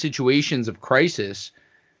in situations of crisis,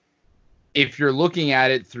 if you're looking at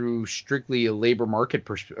it through strictly a labor market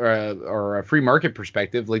or a free market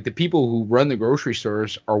perspective, like the people who run the grocery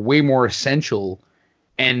stores are way more essential,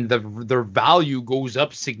 and their value goes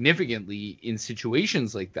up significantly in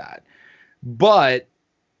situations like that. But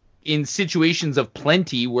in situations of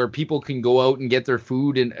plenty where people can go out and get their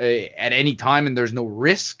food and at any time and there's no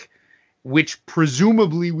risk, which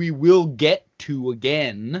presumably we will get to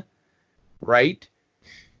again, right?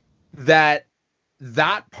 That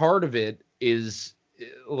part of it is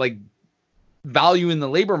like value in the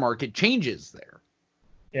labor market changes there.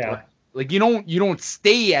 Yeah. Like you don't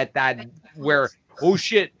stay at that where, oh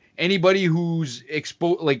shit, anybody who's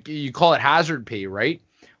exposed, like you call it hazard pay, right?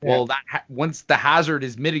 Yeah. Well, that once the hazard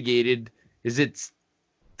is mitigated, does it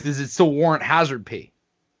still warrant hazard pay?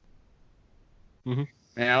 Mhm.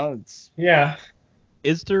 You know, Yeah.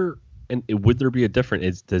 Is there, and would there be a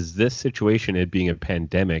difference? Does this situation, it being a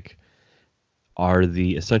pandemic, are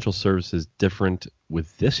the essential services different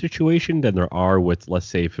with this situation than there are with, let's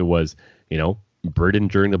say, if it was, Britain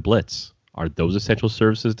during the Blitz? Are those essential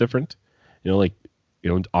services different?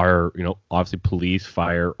 Obviously police,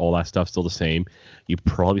 fire, all that stuff still the same. You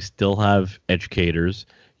probably still have educators.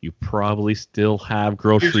 You probably still have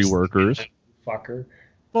grocery workers. Fucker.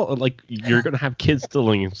 Well, like you're gonna have kids still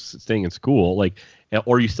staying in school, like,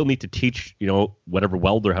 or you still need to teach, whatever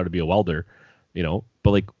welder how to be a welder, But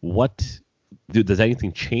like, does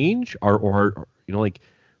anything change, or like,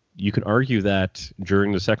 you can argue that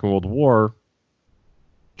during the Second World War,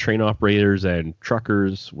 train operators and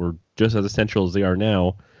truckers were just as essential as they are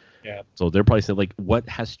now. Yeah. So they're probably saying, like, what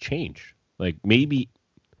has changed? Like, maybe,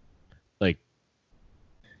 like,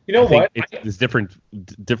 You know what? It's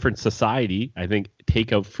different society. I think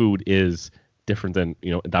takeout food is different than,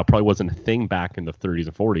 that probably wasn't a thing back in the 30s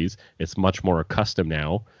and 40s. It's much more accustomed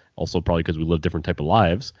now. Also, probably because we live different type of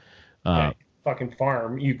lives. Fucking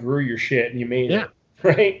farm. You grew your shit and you made Yeah. it,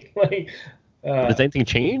 right? Like, does anything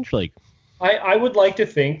change? Like, I would like to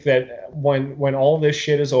think that when all this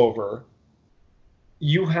shit is over,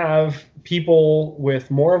 you have people with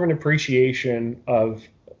more of an appreciation of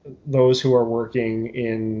those who are working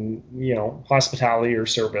in, hospitality or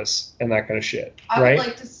service and that kind of shit, I right? would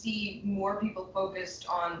like to see more people focused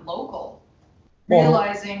on local, Well,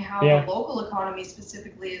 realizing how yeah. the local economy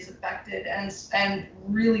specifically is affected, and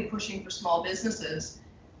really pushing for small businesses,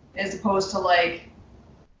 as opposed to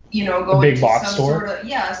going big to box some store?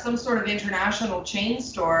 some sort of international chain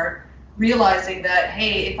store, realizing that,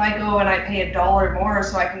 hey, if I go and I pay $1 more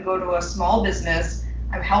so I can go to a small business,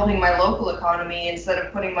 I'm helping my local economy instead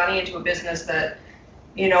of putting money into a business that,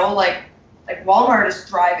 like Walmart is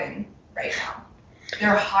thriving right now.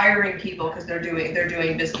 They're hiring people because they're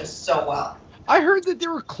doing business so well. I heard that they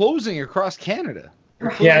were closing across Canada.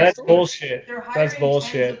 Yeah, that's bullshit. They're hiring That's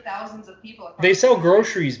bullshit. tens of thousands of people. across They sell the country.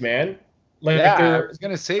 groceries, man. Like, Yeah, I they're was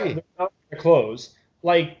gonna say. not gonna close.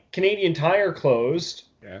 Like, Canadian Tire closed.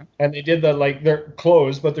 Yeah. And they did they're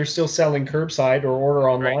closed, but they're still selling curbside or order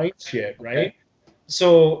online Right. shit, right? Okay.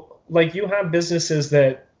 So, like, you have businesses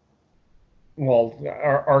that,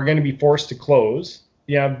 are going to be forced to close.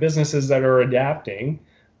 You have businesses that are adapting.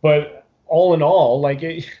 But all in all,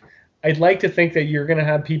 I'd like to think that you're going to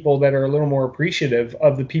have people that are a little more appreciative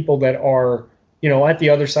of the people that are at the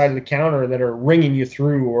other side of the counter that are ringing you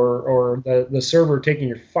through, or the server taking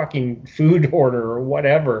your fucking food order or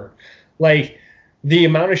whatever. Like, the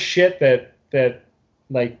amount of shit that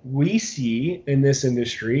like we see in this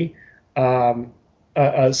industry,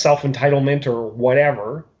 self-entitlement or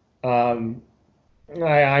whatever. I'm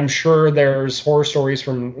sure there's horror stories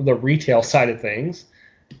from the retail side of things,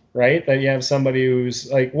 right? That you have somebody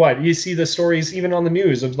who's like, what? You see the stories even on the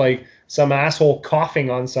news of like some asshole coughing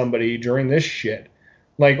on somebody during this shit.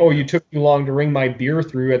 Like, oh, you took too long to ring my beer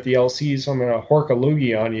through at the LC, so I'm going to hork a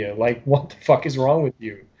loogie on you. Like, what the fuck is wrong with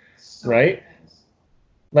you? Right?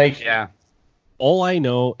 Like, Yeah. All I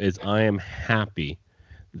know is I am happy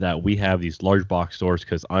that we have these large box stores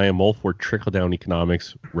because I am all for trickle-down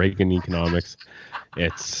economics, Reagan economics.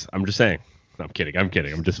 I'm just saying. I'm kidding. I'm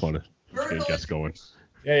just want to get Jess going.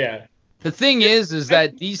 yeah. The thing is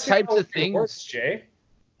that these types of Orange, things. Jay.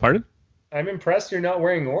 Pardon? I'm impressed you're not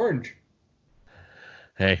wearing orange.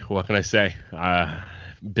 Hey, what can I say?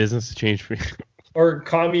 Business has changed for me. Or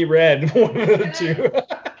commie red, one of the two.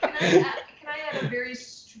 Can I add a very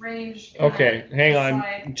strange? Okay, hang on.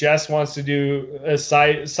 aside? Jess wants to do a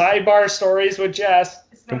sidebar stories with Jess.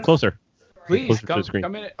 It's Come not a closer. Please Closer to the come screen.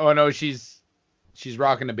 in. Oh no, she's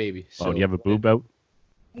rocking a baby. So. Oh, do you have a boob out?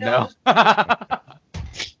 No.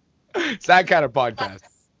 It's that kind of podcast.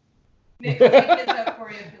 Nick, I can get that for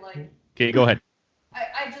you if you like. Okay, go ahead.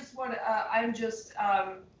 I just want to, I'm just,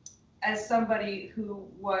 as somebody who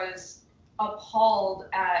was appalled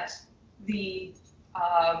at the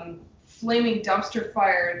flaming dumpster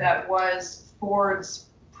fire that was Ford's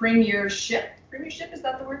premiership. Premiership, is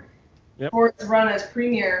that the word? Yep. Ford's run as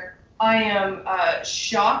premier. I am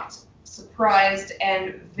shocked, surprised,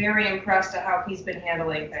 and very impressed at how he's been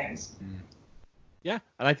handling things. Yeah,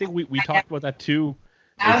 and I think we talked about that too.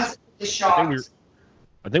 Absolutely shocked.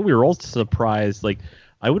 I think we were all surprised. Like,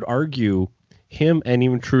 I would argue him and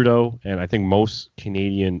even Trudeau, and I think most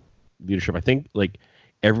Canadian leadership, I think like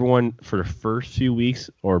everyone for the first few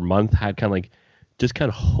weeks or month had kind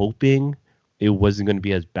of hoping it wasn't going to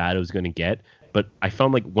be as bad as it was going to get. But I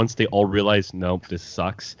found like once they all realized, no, this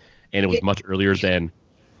sucks, and it was much earlier than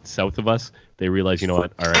south of us, they realized, you know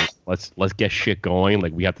what, all right, let's get shit going.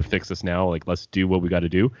 Like, we have to fix this now. Like, let's do what we got to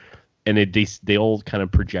do. And they all kind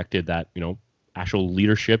of projected that, actual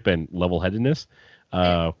leadership and level-headedness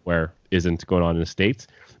where isn't going on in the States.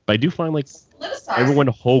 But I do find like everyone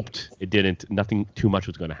hoped nothing too much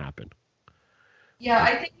was going to happen. Yeah,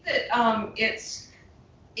 I think that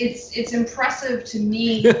it's impressive to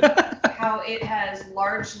me how it has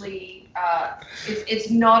largely it's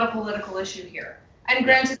not a political issue here. And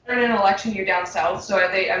granted, they're in an election year down south, so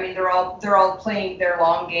they're all playing their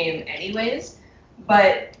long game anyways.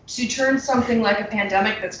 But to turn something like a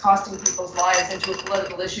pandemic that's costing people's lives into a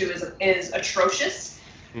political issue is atrocious.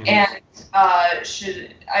 Mm-hmm. And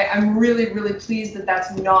I'm really, really pleased that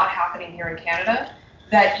that's not happening here in Canada.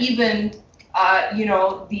 That even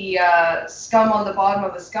the scum on the bottom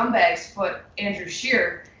of the scumbag's foot, Andrew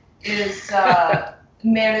Scheer, is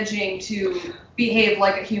managing to behave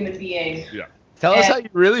like a human being. Yeah. Tell us how you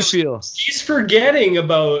really feel. He's forgetting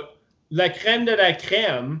about la crème de la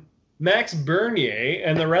crème, Max Bernier,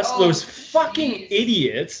 and the rest of those fucking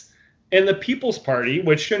idiots, and the People's Party,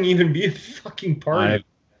 which shouldn't even be a fucking party. I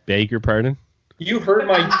beg your pardon? You heard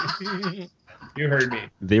You heard me.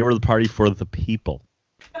 They were the party for the people.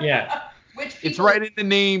 Yeah. Which people, It's right in the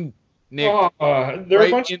name, Nick. They're Right a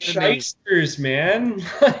bunch in of the name. shysters, man.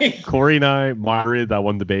 Corey and I moderated that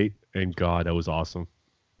one debate, and God, that was awesome.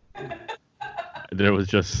 There was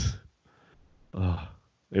just,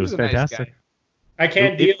 it was a nice fantastic. guy. I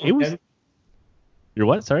can't deal it was. with it. You're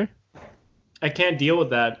what? Sorry? I can't deal with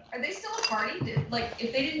that. are they still a party?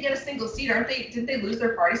 If they didn't get a single seat, didn't they lose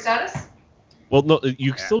their party status? Well, no,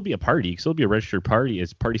 you can still be a party. You can still be a registered party.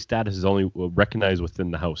 Its party status is only recognized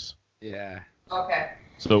within the House. Yeah. Okay.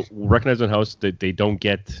 So recognized in the House, they don't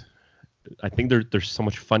get. I think there's so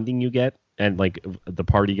much funding you get, and like the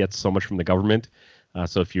party gets so much from the government.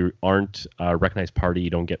 So if you aren't a recognized party,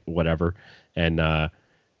 you don't get whatever, and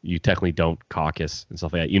you technically don't caucus and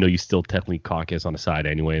stuff like that. You still technically caucus on the side,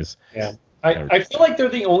 anyways. Yeah. I feel like they're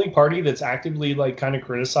the only party that's actively like kind of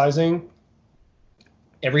criticizing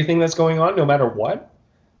everything that's going on, no matter what.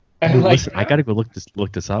 And Dude, like, listen, I gotta go look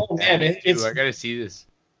this up. oh man, it's I gotta see this.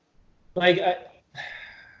 like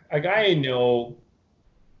a guy I know.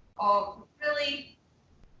 Oh, really?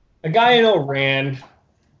 A guy I know ran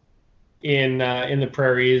in the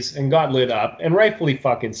prairies and got lit up, and rightfully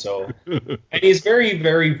fucking so. And he's very,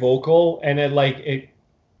 very vocal, and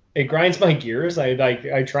it grinds my gears.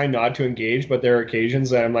 I try not to engage, but there are occasions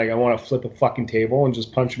that I'm like, I want to flip a fucking table and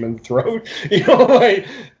just punch him in the throat. You know,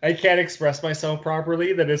 I can't express myself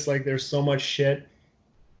properly. That it's like there's so much shit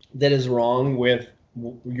that is wrong with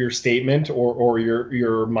your statement or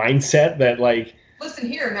your mindset that like.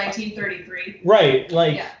 Listen here, 1933. Right,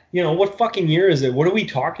 like Yeah. you know, what fucking year is it? What are we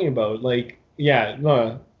talking about? Like, yeah,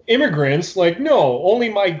 immigrants. Like, no, only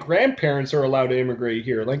my grandparents are allowed to immigrate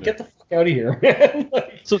here. Like, get the fuck out of here, man.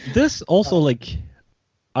 Like, So this also, like,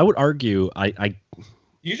 I would argue, I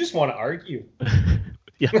you just want to argue.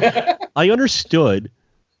 yeah, I understood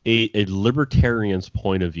a libertarian's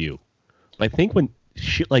point of view. But I think when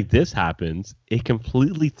shit like this happens, it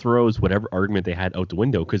completely throws whatever argument they had out the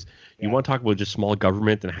window. Because you want to talk about just small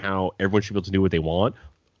government and how everyone should be able to do what they want.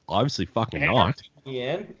 Obviously, fucking not.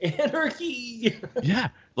 Anarchy. Yeah.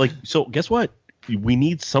 Like, so guess what? We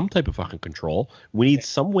need some type of fucking control. We need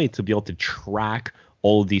some way to be able to track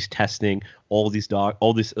all of these testing, all these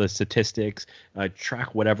statistics,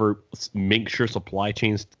 track whatever, make sure supply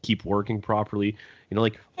chains keep working properly. You know,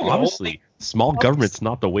 like, obviously, small government's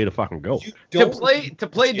not the way to fucking go. To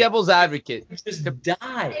play devil's advocate. Just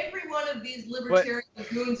die. Every one of these libertarian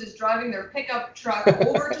goons is driving their pickup truck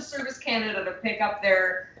over to Service Canada to pick up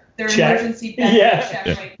their Check. emergency benefit check.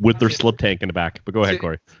 Yeah, Like, with their slip tank in the back. But go ahead,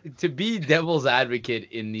 Corey. To be devil's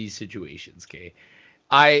advocate in these situations, okay?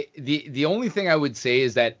 The only thing I would say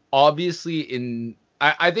is that obviously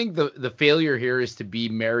I think the failure here is to be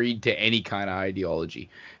married to any kind of ideology,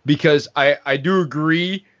 because I do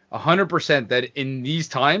agree 100% that in these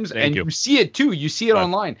times, Thank you. you see it too, you see it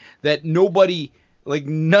online, that nobody, like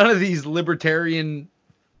none of these libertarian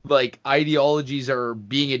like ideologies are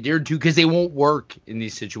being adhered to because they won't work in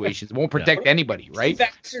these situations. It won't protect anybody, right?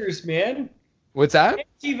 Anti-vaxxers, man. What's that?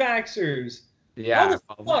 Anti-vaxxers. Yeah. How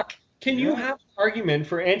the fuck can you have an argument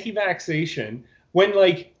for anti-vaxxation when,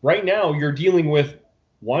 like, right now you're dealing with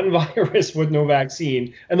one virus with no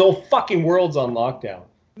vaccine and the whole fucking world's on lockdown?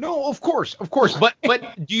 No, of course.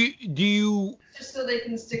 But do you just so they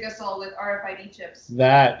can stick us all with RFID chips.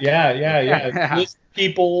 That, yeah. These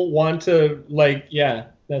people want to, like, yeah,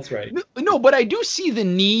 that's right. No, but I do see the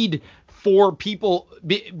need for people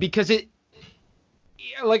because it,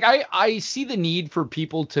 like, I see the need for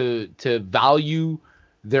people to value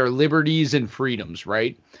their liberties and freedoms,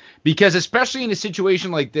 right? Because especially in a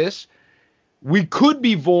situation like this, we could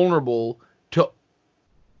be vulnerable to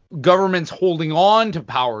governments holding on to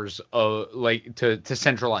powers, like to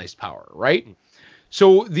centralized power, right?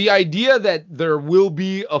 So the idea that there will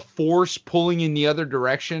be a force pulling in the other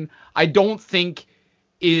direction, I don't think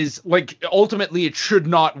is, like, ultimately it should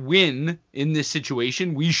not win in this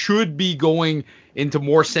situation. We should be going into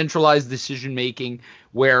more centralized decision making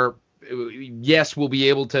where, yes, we'll be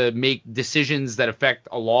able to make decisions that affect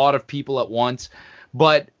a lot of people at once.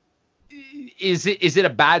 But is it a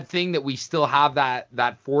bad thing that we still have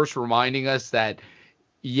that force reminding us that,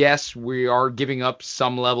 yes, we are giving up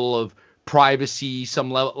some level of privacy,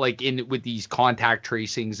 some level, like with these contact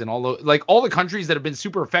tracings and all the countries that have been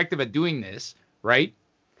super effective at doing this, right,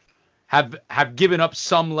 have given up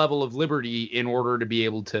some level of liberty in order to be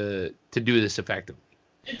able to do this effectively.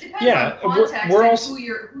 It depends on context we're and also,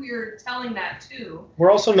 who you're telling that to.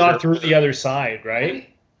 We're also not through the other side, right?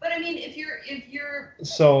 But I mean, if you're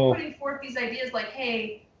So putting forth these ideas like,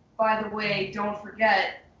 hey, by the way, don't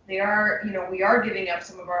forget, we are giving up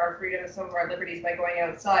some of our freedom and some of our liberties by going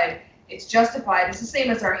outside. It's justified. It's the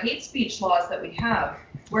same as our hate speech laws that we have,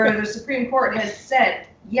 where the Supreme Court has said,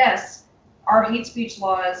 yes, our hate speech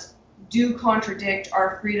laws do contradict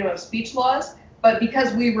our freedom of speech laws, but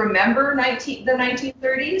because we remember the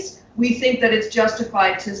 1930s, we think that it's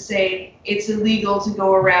justified to say it's illegal to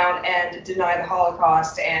go around and deny the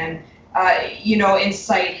Holocaust and,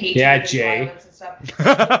 incite hatred and violence and stuff.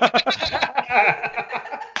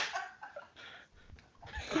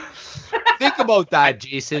 Think about that,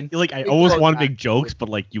 Jason. Like, I always want to make jokes, but,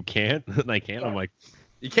 like, you can't, and I can't. I'm like,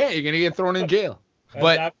 you can't. You're gonna get thrown in jail.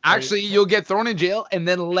 But actually, you'll get thrown in jail and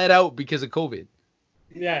then let out because of COVID.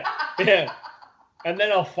 Yeah. And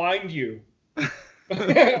then I'll find you.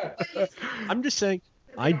 I'm just saying,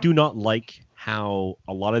 I do not like how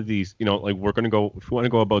a lot of these, like, we're going to go, if we want to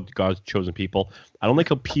go about God's chosen people, I don't like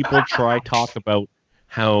how people talk about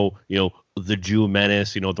how, the Jew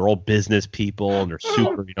menace, they're all business people and they're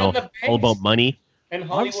super, all about money. And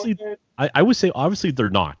obviously, I would say, obviously, they're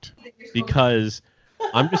not. Because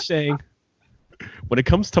I'm just saying, when it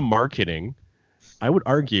comes to marketing, I would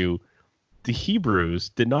argue the Hebrews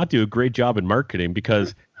did not do a great job in marketing,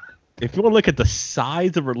 because if you want to look at the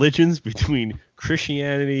size of religions between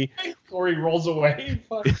Christianity, Corey rolls away.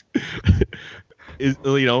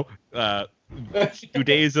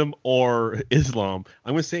 Judaism or Islam,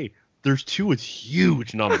 I'm going to say there's two, it's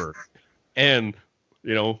huge number. And,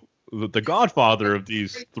 you know, the godfather of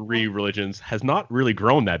these three religions has not really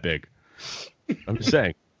grown that big. I'm just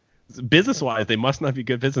saying. Business-wise, they must not be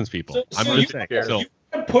good business people. I'm just saying. So, you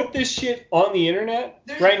want to put this shit on the internet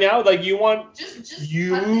There's- right now? Like, you want Just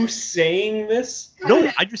you cut it. saying this? Cut no,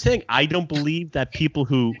 it. I'm just saying I don't believe that people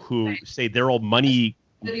who say they're all money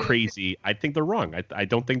crazy, I think they're wrong. I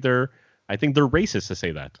don't think I think they're racist to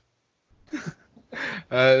say that.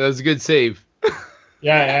 That's a good save.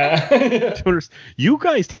 Yeah. You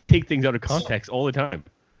guys take things out of context all the time.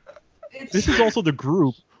 It's- This is also the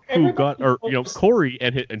group who got, or you know, Corey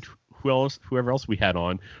and whoever else we had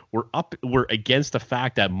on were against the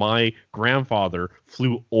fact that my grandfather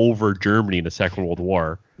flew over Germany in the Second World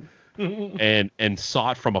War and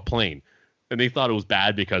saw it from a plane, and they thought it was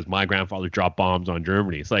bad because my grandfather dropped bombs on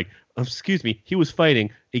Germany. It's like, excuse me, he was fighting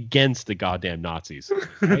against the goddamn Nazis,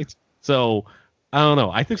 right? So I don't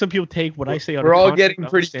know. I think some people take what I say out of We're all context. getting I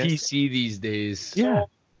pretty understand. PC these days. Yeah.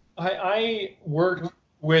 I worked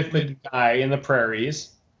with a guy in the prairies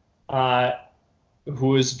who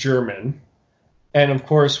was German. And of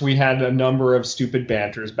course, we had a number of stupid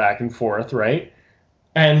banters back and forth, right?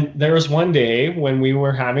 And there was one day when we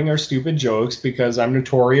were having our stupid jokes, because I'm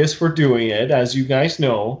notorious for doing it, as you guys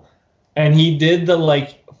know. And he did the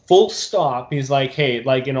like full stop. He's like, hey,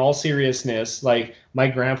 like in all seriousness, like my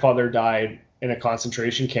grandfather died in a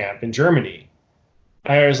concentration camp in Germany.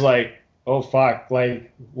 I was like, oh fuck,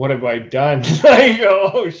 like what have I done? Like,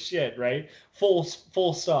 oh shit, right? Full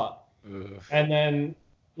stop. Ugh. And then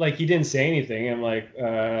like he didn't say anything. I'm like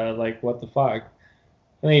what the fuck?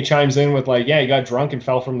 And then he chimes in with like, yeah, he got drunk and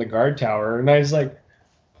fell from the guard tower. And I was like,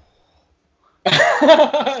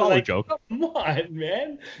 Solid like, joke. come on,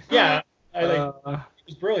 man. Yeah, I like it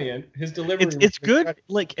was brilliant. His delivery. It's good.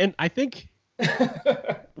 Like, and I think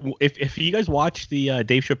if you guys watch the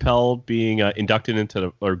Dave Chappelle being inducted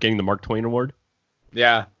into or getting the Mark Twain Award,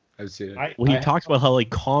 Yeah, I've seen it. well, he talks about how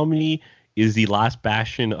like comedy is the last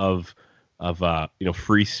bastion of you know,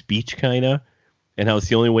 free speech kind of, and how it's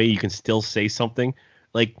the only way you can still say something.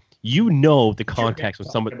 Like, you know, the context when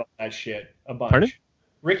somebody. about that shit a bunch. Pardon?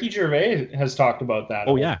 Ricky Gervais has talked about that.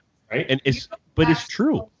 Oh yeah, right. and but it's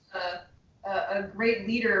true. A great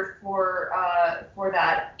leader for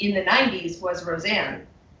that in the 90s was Roseanne.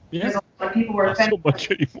 Yeah, Because a lot of people were not so offended.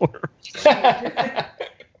 much anymore.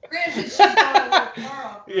 Granted, she's gone a little far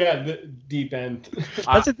off. Yeah, the deep end.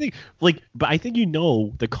 That's the thing. Like, but I think you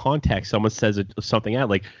know the context. Someone says something out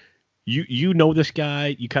like. You know this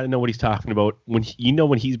guy, you kind of know what he's talking about. When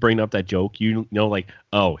when he's bringing up that joke, you know, like,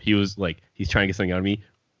 oh, he was like, he's trying to get something out of me.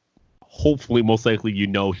 Hopefully, most likely, you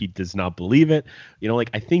know, he does not believe it. You know, like,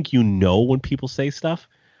 I think you know when people say stuff.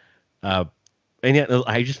 And yet,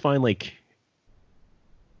 I just find like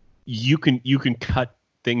you can cut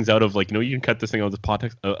things out of, like, you know, you can cut this thing out of this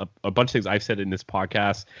podcast. A bunch of things I've said in this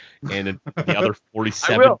podcast and in the other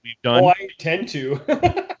 47 we've done. Oh, I tend to.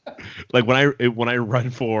 Like when I run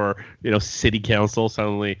for, you know, city council,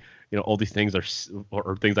 suddenly, you know, all these things are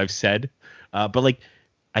or things I've said, but like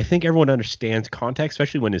I think everyone understands context,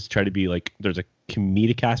 especially when it's trying to be like there's a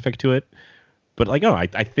comedic aspect to it. But like, oh, I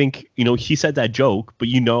think, you know, he said that joke, but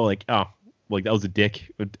you know, like, oh, like that was a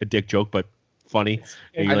dick joke, but funny.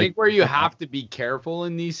 And I you're think like, where you have to be careful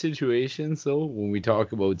in these situations, though, when we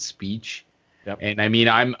talk about speech. Yep. And I mean,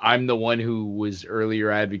 I'm the one who was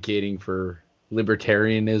earlier advocating for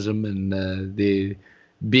libertarianism and the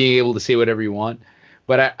being able to say whatever you want.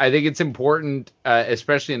 But I think it's important,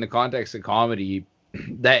 especially in the context of comedy,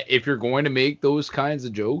 that if you're going to make those kinds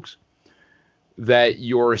of jokes, that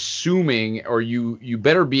you're assuming, or you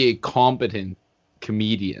better be a competent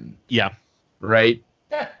comedian, yeah, right?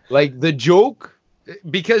 Like the joke,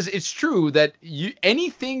 because it's true that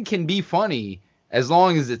anything can be funny as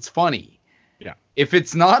long as it's funny. Yeah. If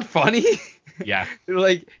it's not funny, yeah.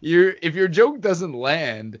 like if your joke doesn't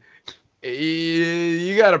land,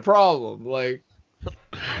 you got a problem. Like,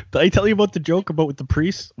 Did I tell you about the joke about with the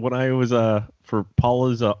priest when I was for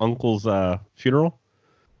Paula's uncle's funeral?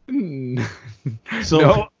 So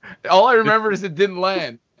no, all I remember is it didn't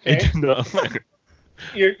land. it, no,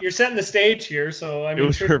 You're setting the stage here, so I it mean,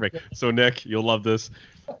 was sure, perfect. So Nick, you'll love this.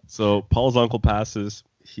 So Paul's uncle passes.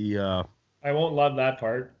 He I won't love that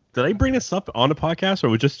part. did I bring this up on the podcast, or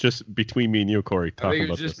was just between me and you, Corey, I talking think it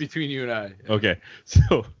about was just this? between you and I. Okay,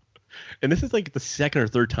 so, and this is like the second or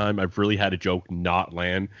third time I've really had a joke not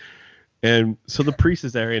land, and so the priest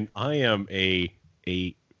is there, and I am a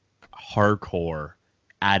hardcore,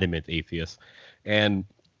 adamant atheist, and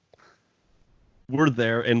we're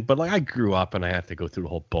there, but like I grew up and I have to go through the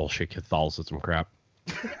whole bullshit Catholicism crap,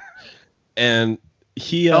 And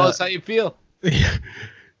he Tell us how you feel.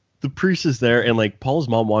 the priest is there, and like Paul's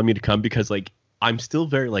mom wanted me to come because like I'm still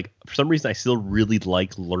very like for some reason I still really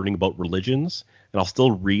like learning about religions, and I'll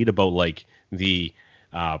still read about like the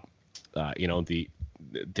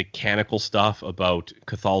the canonical stuff about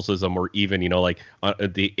Catholicism, or even like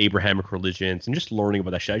the Abrahamic religions, and just learning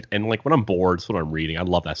about that shit. And like when I'm bored, that's what I'm reading. I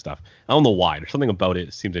love that stuff. I don't know why. There's something about it.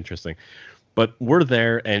 It seems interesting. But we're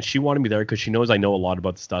there, and she wanted me there because she knows I know a lot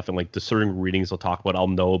about the stuff, and like the certain readings I'll talk about, I'll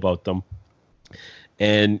know about them.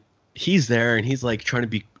 And he's there, and he's like trying to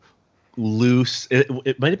be loose.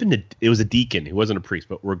 It might have been it was a deacon. He wasn't a priest,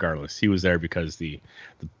 but regardless, he was there because the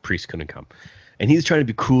priest couldn't come. And he's trying to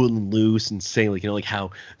be cool and loose and saying like like how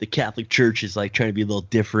the Catholic Church is like trying to be a little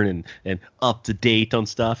different and up to date on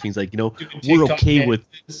stuff. He's like, we're okay with.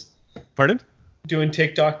 Pardon? Doing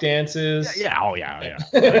TikTok dances.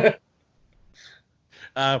 Yeah.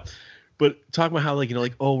 But talking about how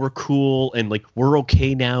we're cool and like we're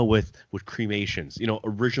okay now with cremations.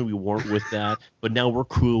 Originally we weren't with that, but now we're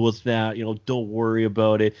cool with that. Don't worry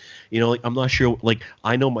about it. Like I'm not sure. Like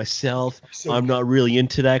I know myself, I'm not really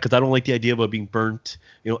into that because I don't like the idea about being burnt.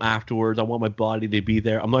 Afterwards, I want my body to be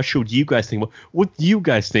there. I'm not sure what you guys think about. What do you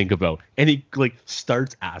guys think about? And he like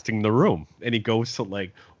starts asking the room, and he goes to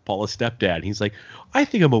like Paula's stepdad. And he's like, I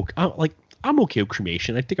think I'm okay. I'm okay with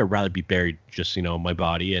cremation. I think I'd rather be buried just, my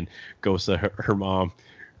body. And goes to her mom,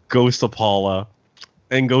 goes to Paula,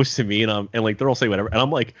 and goes to me. And like they're all saying whatever. And I'm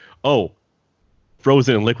like, oh,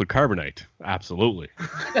 frozen in liquid carbonite. Absolutely.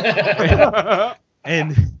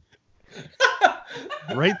 and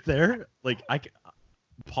right there, like I could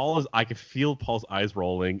feel Paul's eyes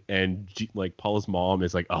rolling. And like Paula's mom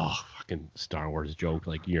is like, oh, fucking Star Wars joke.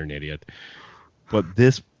 Like, you're an idiot. But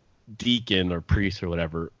this deacon or priest or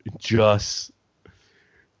whatever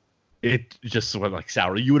it just went like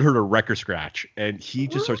sour. You would heard a record scratch, and he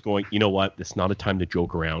just starts going, you know what, it's not a time to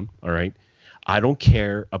joke around. All right, I don't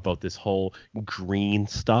care about this whole green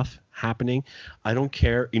stuff happening. I don't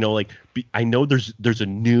care, I know there's a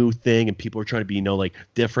new thing and people are trying to be like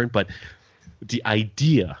different, but the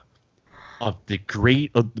idea of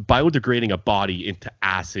biodegrading a body into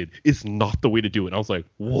acid is not the way to do it. And I was like,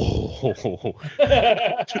 whoa.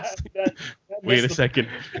 Wait a second.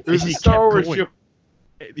 There's a Star Wars joke.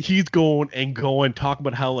 He's going, talking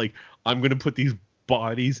about how like I'm gonna put these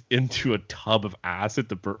bodies into a tub of acid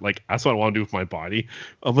to burn. Like that's what I want to do with my body.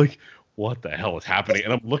 I'm like, what the hell is happening?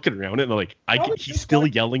 And I'm looking around it, and I'm like, he's still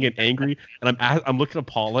yelling and angry. And I'm looking at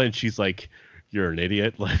Paula, and she's like, you're an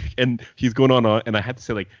idiot. Like, and he's going on, and I had to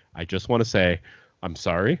say, like, I just want to say, I'm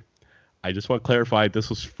sorry. I just want to clarify, this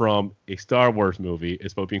was from a Star Wars movie.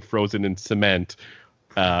 It's about being frozen in cement.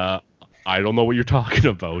 I don't know what you're talking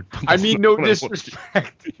about. I mean, no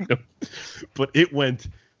disrespect. But it went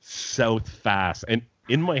south fast. And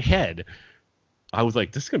in my head, I was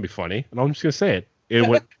like, this is going to be funny. And I'm just going to say it.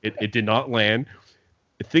 It did not land.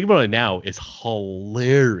 Think about it now. It's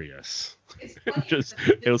hilarious.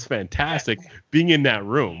 It was fantastic being in that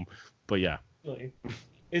room. But yeah.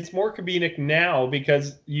 It's more comedic now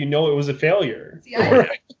because it was a failure. See,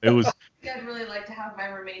 it was. I'd really like to have my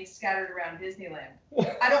remains scattered around Disneyland.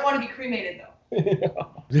 I don't want to be cremated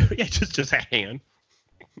though. Yeah, just a hand.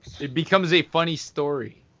 It becomes a funny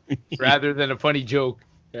story rather than a funny joke.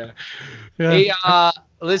 Yeah. Hey,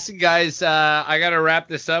 listen, guys, I gotta wrap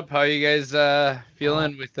this up. How you guys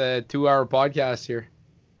feeling with a 2-hour podcast here?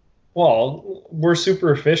 Well, we're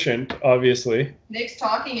super efficient, obviously. Nick's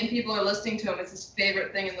talking and people are listening to him. It's his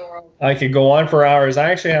favorite thing in the world. I could go on for hours. I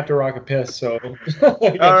actually have to rock a piss, so.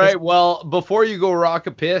 All right. Well, before you go rock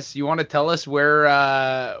a piss, you want to tell us where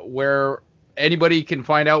anybody can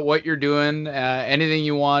find out what you're doing, anything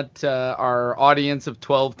you want our audience of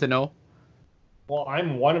 12 to know? Well,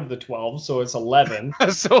 I'm one of the 12, so it's 11.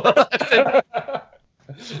 So 11.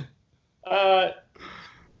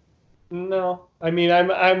 No, I mean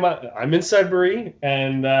I'm in Sudbury,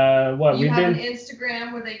 and you have an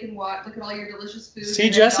Instagram where they can look at all your delicious food. See,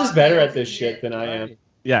 Jess is better at this shit than I am.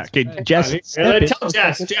 Yeah, okay, Jess. Tell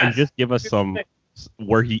Jess, and just give us some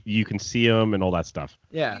where you can see him and all that stuff.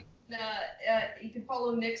 Yeah. You can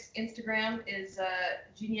follow Nick's Instagram is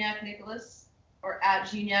Gignac Nicholas, or at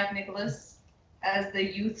Gignac Nicholas, as the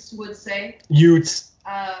youths would say. Youths.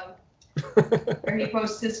 Where he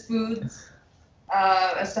posts his foods.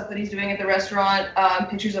 Stuff that he's doing at the restaurant,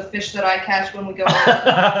 pictures of fish that I catch when we go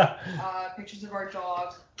out, pictures of our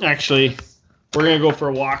dog. Actually, we're going to go for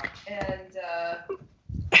a walk. And,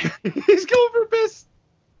 he's going for a piss.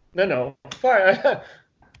 No. Fine.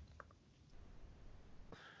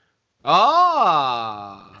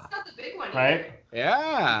 Ah. It's not the big one. Right?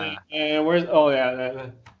 Yeah. And where's, oh yeah.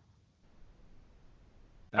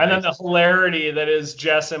 And then the hilarity that is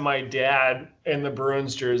Jess and my dad in the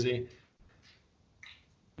Bruins jersey.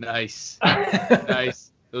 Nice.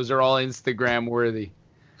 Nice. Those are all Instagram worthy.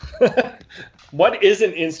 What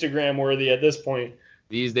isn't Instagram worthy at this point?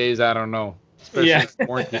 These days, I don't know. Especially in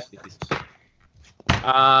quarantine days.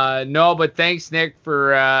 No, but thanks, Nick,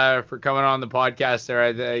 for coming on the podcast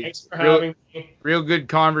there. Thanks for having me. Real good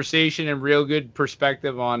conversation and real good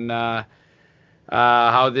perspective on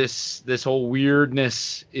how this whole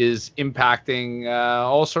weirdness is impacting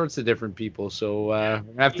all sorts of different people. So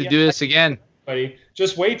we have to do this again. Buddy,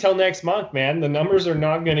 just wait till next month, man. The numbers are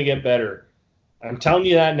not going to get better. I'm telling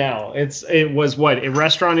you that now. It was what a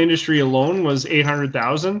restaurant industry alone was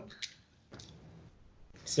 800,000.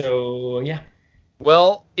 So yeah.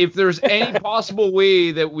 Well, if there's any possible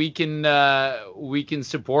way that we can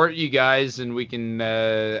support you guys, and we can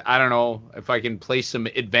I don't know if I can place some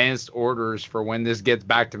advanced orders for when this gets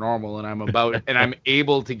back to normal and I'm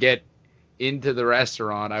able to get into the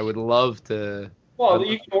restaurant, I would love to. Well,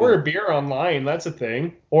 you can order beer online. That's a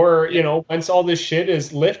thing. Or, once all this shit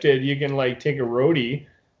is lifted, you can take a roadie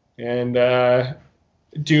and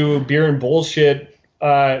do Beer and Bullshit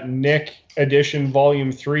Nick edition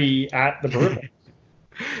volume 3 at the Bourbon.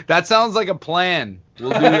 That sounds like a plan.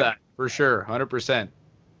 We'll do that for sure, 100%.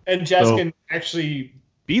 And Jess can actually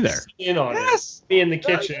be there. In on it. Be in the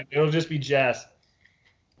kitchen. It'll just be Jess.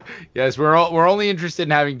 Yes, we're only interested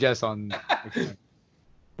in having Jess on.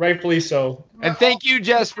 Rightfully so. And thank you,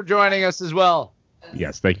 Jess, for joining us as well.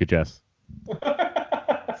 Yes, thank you, Jess.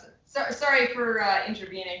 Sorry for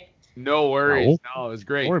intervening. No worries. No, it was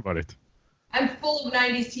great. Don't worry about it. I'm full of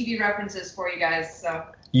 90s TV references for you guys, so.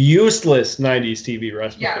 Useless 90s TV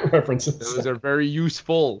references. Those are very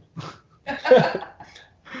useful. All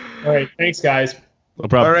right. Thanks, guys. No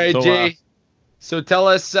problem. All right, Jay. So tell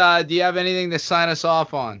us, do you have anything to sign us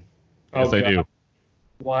off on? Yes, I do.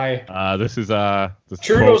 Why? This is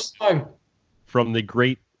Trudeau's song from the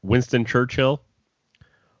great Winston Churchill.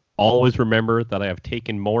 Always remember that I have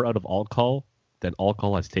taken more out of alcohol than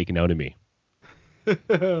alcohol has taken out of me.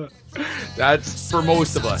 That's for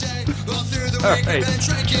most of us. All right.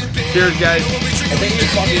 Cheers, guys. I think you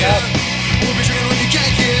fucked it up. We'll be drinking when you get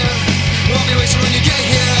here. We'll be wasting when you get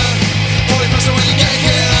here. Holy person when you get here.